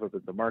like to have it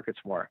in the markets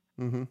more.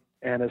 Mm-hmm.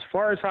 And as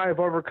far as how I've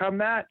overcome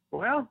that,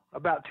 well,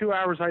 about 2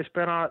 hours I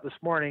spent on it this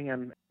morning,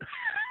 and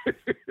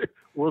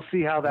we'll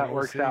see how that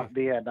works out in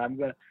the end.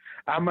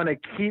 I'm going to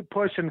keep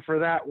pushing for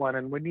that one.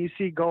 And when you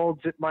see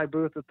golds at my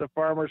booth at the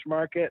farmer's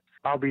market,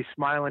 I'll be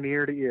smiling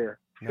ear to ear.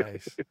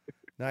 Nice.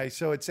 Nice.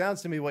 So it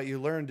sounds to me what you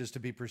learned is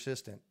to be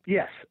persistent.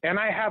 Yes. And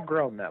I have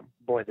grown them.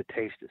 Boy, the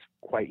taste is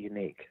quite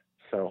unique.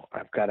 So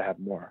I've got to have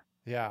more.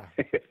 Yeah.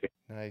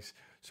 Nice.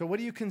 So what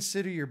do you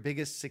consider your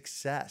biggest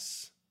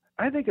success?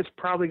 I think it's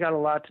probably got a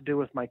lot to do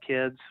with my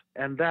kids.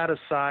 And that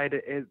aside,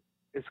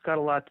 it's got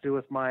a lot to do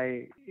with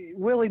my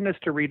willingness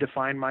to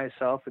redefine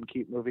myself and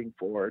keep moving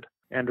forward.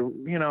 And,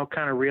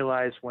 kind of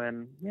realize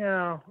when,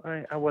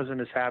 I wasn't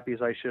as happy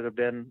as I should have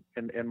been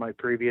in my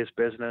previous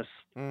business,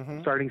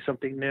 starting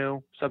something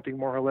new, something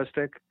more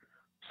holistic,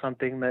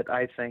 something that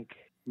I think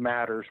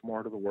matters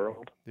more to the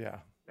world. Yeah.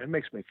 It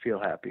makes me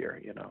feel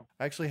happier,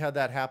 I actually had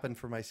that happen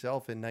for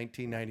myself in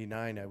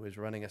 1999. I was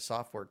running a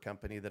software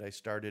company that I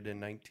started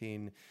in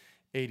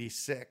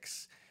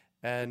 1986.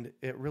 And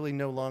it really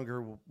no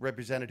longer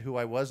represented who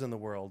I was in the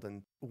world.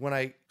 And when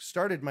I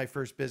started my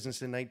first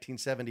business in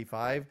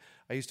 1975,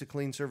 I used to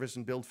clean, service,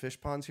 and build fish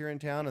ponds here in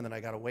town. And then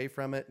I got away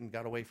from it and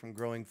got away from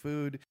growing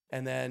food.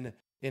 And then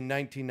in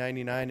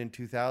 1999 and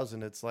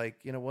 2000, it's like,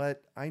 you know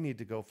what? I need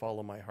to go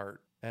follow my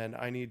heart. And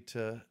I need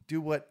to do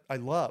what I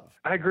love.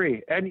 I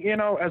agree. And,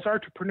 as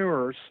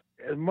entrepreneurs,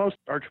 most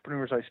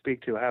entrepreneurs I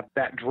speak to have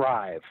that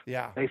drive.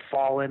 Yeah. They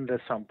fall into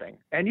something.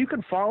 And you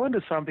can fall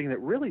into something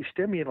that really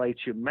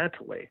stimulates you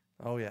mentally.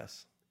 Oh,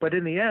 yes. But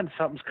in the end,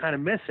 something's kind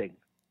of missing,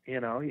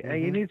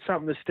 and you need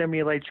something to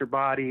stimulate your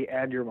body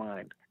and your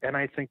mind. And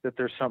I think that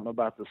there's something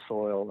about the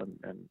soil and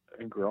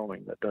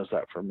growing that does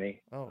that for me.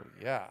 Oh,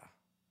 yeah,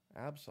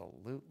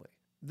 absolutely.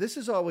 This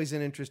is always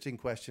an interesting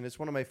question. It's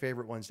one of my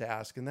favorite ones to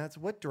ask, and that's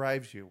what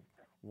drives you?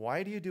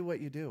 Why do you do what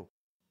you do?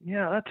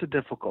 Yeah, that's a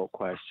difficult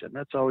question.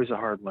 That's always a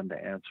hard one to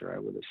answer, I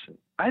would assume.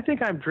 I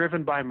think I'm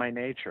driven by my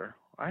nature.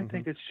 I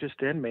think it's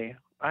just in me.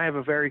 I have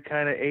a very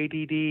kind of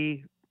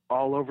ADD,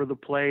 all over the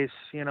place.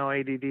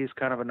 ADD is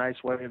kind of a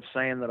nice way of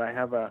saying that I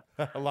have a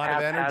lot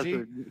of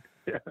energy.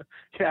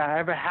 Yeah, I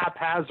have a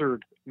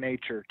haphazard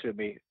nature to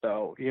me,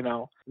 though,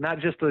 not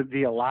just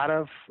the a lot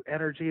of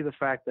energy, the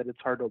fact that it's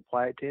hard to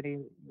apply it to any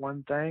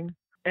one thing,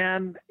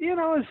 And, you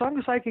know, as long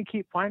as I can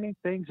keep finding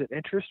things that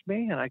interest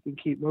me and I can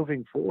keep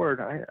moving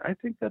forward, I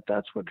think that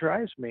that's what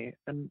drives me.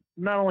 And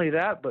not only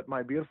that, but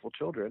my beautiful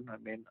children. I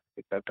mean, I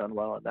think I've done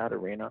well in that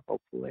arena,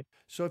 hopefully.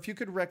 So if you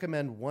could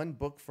recommend one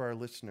book for our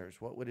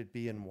listeners, what would it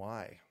be and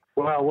why?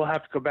 Well, we'll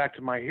have to go back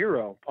to my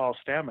hero, Paul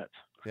Stamets.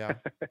 Yeah.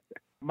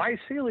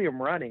 Mycelium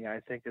Running, I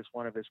think, is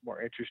one of his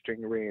more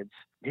interesting reads.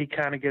 He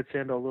kind of gets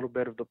into a little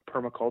bit of the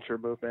permaculture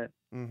movement.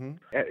 Mm-hmm.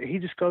 He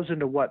just goes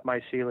into what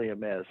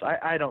mycelium is.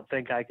 I don't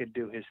think I could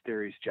do his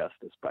theories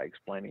justice by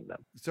explaining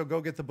them. So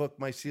go get the book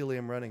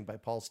Mycelium Running by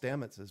Paul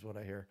Stamets is what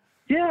I hear.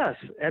 Yes,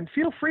 and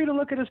feel free to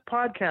look at his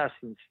podcasts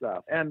and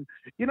stuff. And,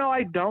 you know,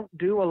 I don't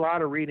do a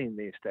lot of reading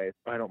these days.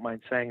 I don't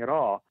mind saying it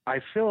all. I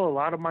fill a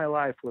lot of my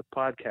life with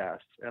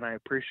podcasts, and I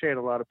appreciate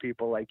a lot of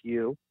people like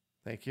you.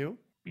 Thank you.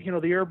 You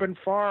know, the Urban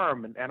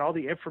Farm and all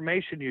the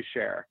information you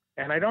share.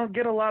 And I don't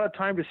get a lot of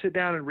time to sit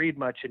down and read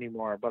much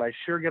anymore, but I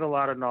sure get a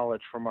lot of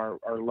knowledge from our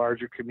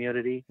larger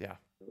community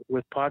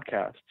with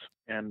podcasts.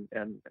 And,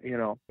 you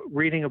know,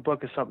 reading a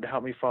book is something to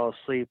help me fall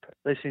asleep.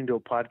 Listening to a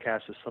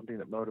podcast is something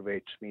that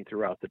motivates me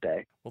throughout the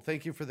day. Well,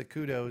 thank you for the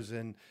kudos.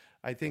 And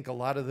I think a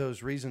lot of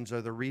those reasons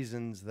are the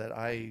reasons that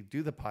I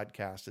do the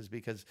podcast, is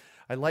because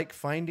I like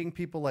finding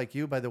people like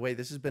you. By the way,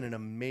 this has been an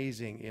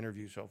amazing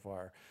interview so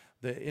far.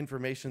 The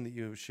information that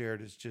you've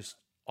shared is just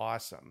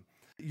awesome.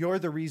 You're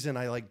the reason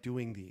I like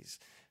doing these.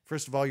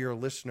 First of all, you're a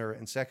listener.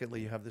 And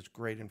secondly, you have this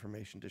great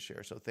information to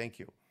share. So thank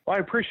you. Well, I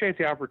appreciate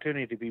the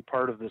opportunity to be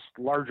part of this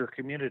larger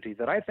community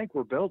that I think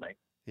we're building,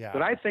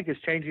 that I think is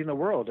changing the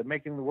world and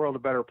making the world a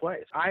better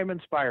place. I'm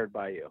inspired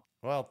by you.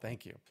 Well,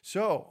 thank you.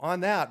 So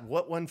on that,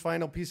 what one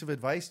final piece of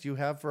advice do you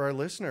have for our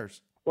listeners?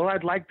 Well,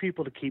 I'd like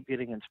people to keep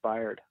getting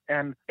inspired.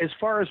 And as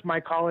far as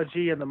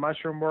mycology and the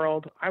mushroom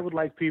world, I would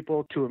like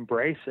people to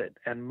embrace it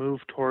and move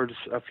towards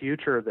a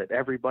future that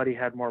everybody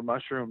had more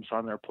mushrooms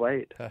on their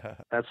plate.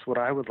 That's what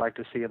I would like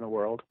to see in the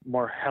world.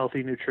 More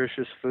healthy,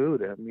 nutritious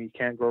food. I mean, you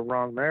can't go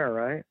wrong there,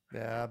 right?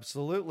 Yeah,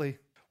 absolutely.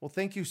 Well,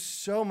 thank you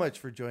so much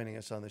for joining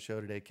us on the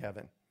show today,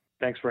 Kevin.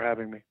 Thanks for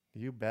having me.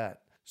 You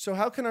bet. So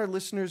how can our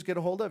listeners get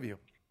a hold of you?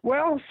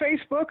 Well,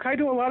 Facebook. I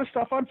do a lot of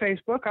stuff on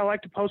Facebook. I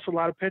like to post a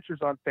lot of pictures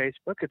on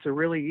Facebook. It's a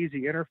really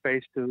easy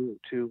interface to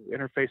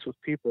interface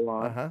with people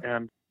on.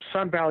 And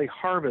Sun Valley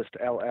Harvest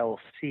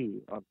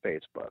LLC on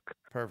Facebook.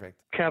 Perfect.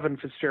 Kevin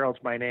Fitzgerald's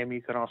my name.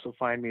 You can also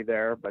find me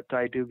there, but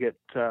I do get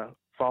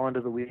fall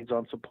into the weeds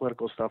on some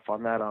political stuff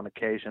on that on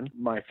occasion.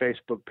 My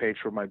Facebook page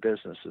for my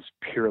business is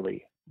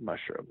purely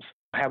mushrooms.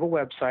 I have a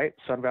website,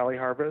 Sun Valley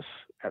Harvest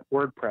at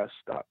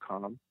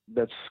WordPress.com.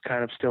 That's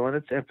kind of still in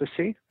its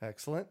infancy.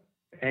 Excellent.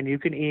 And you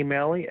can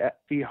email me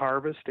at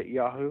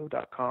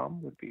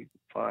theharvest@yahoo.com would be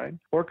fine.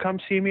 Or come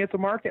see me at the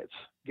markets.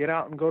 Get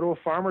out and go to a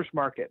farmer's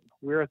market.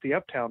 We're at the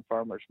Uptown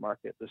Farmer's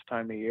Market this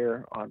time of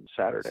year on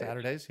Saturdays.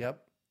 Saturdays,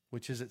 yep.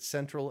 Which is at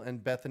Central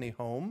and Bethany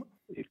Home.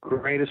 The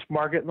greatest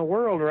market in the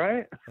world,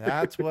 right?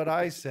 That's what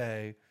I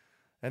say.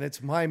 And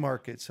it's my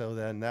market, so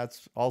then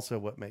that's also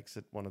what makes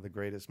it one of the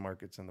greatest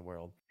markets in the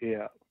world.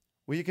 Yeah.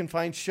 Well, you can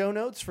find show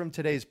notes from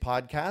today's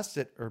podcast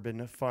at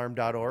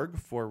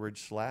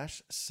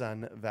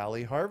urbanfarm.org/Sun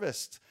Valley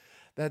Harvest.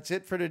 That's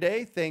it for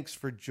today. Thanks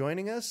for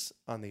joining us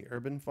on the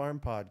Urban Farm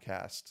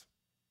Podcast.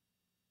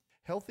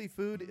 Healthy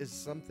food is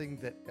something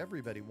that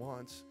everybody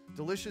wants.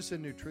 Delicious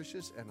and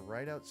nutritious and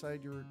right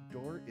outside your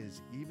door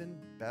is even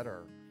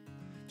better.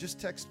 Just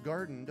text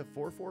GARDEN to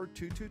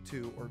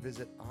 44222 or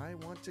visit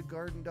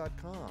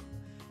iwanttogarden.com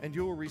and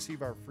you will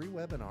receive our free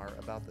webinar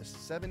about the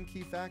 7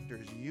 key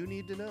factors you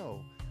need to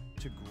know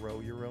to grow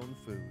your own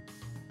food.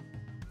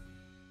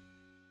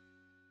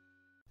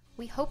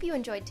 We hope you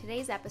enjoyed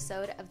today's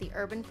episode of the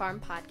Urban Farm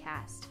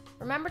Podcast.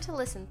 Remember to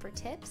listen for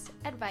tips,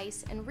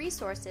 advice, and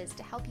resources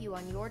to help you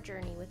on your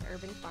journey with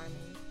urban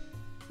farming.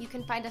 You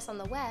can find us on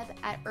the web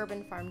at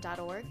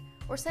urbanfarm.org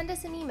or send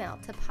us an email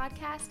to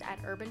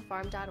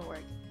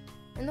podcast@urbanfarm.org.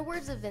 In the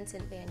words of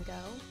Vincent van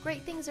Gogh,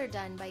 great things are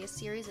done by a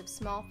series of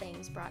small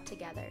things brought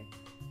together.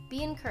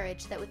 Be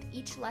encouraged that with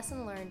each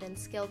lesson learned and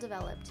skill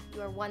developed,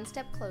 you are one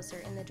step closer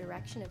in the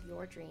direction of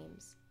your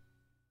dreams.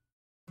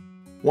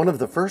 One of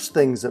the first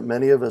things that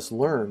many of us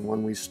learn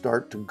when we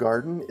start to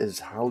garden is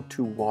how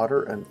to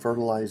water and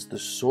fertilize the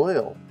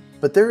soil.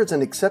 But there is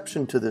an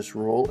exception to this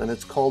rule, and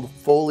it's called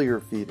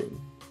foliar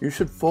feeding. You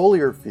should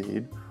foliar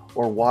feed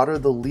or water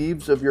the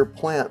leaves of your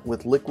plant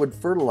with liquid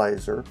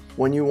fertilizer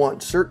when you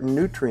want certain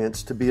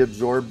nutrients to be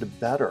absorbed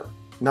better.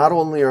 Not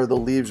only are the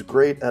leaves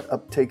great at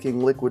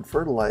uptaking liquid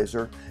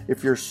fertilizer,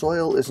 if your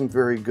soil isn't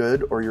very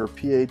good or your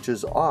pH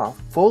is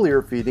off,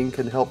 foliar feeding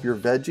can help your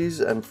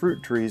veggies and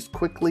fruit trees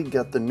quickly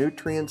get the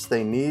nutrients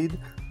they need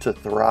to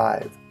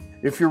thrive.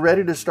 If you're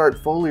ready to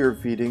start foliar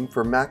feeding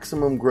for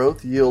maximum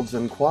growth, yields,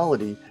 and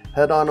quality,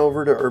 head on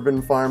over to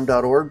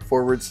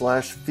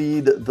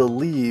urbanfarm.org/feed the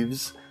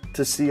leaves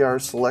to see our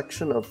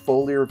selection of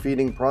foliar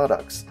feeding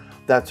products.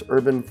 That's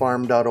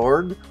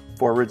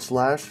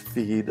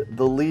urbanfarm.org/feed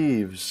the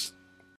leaves.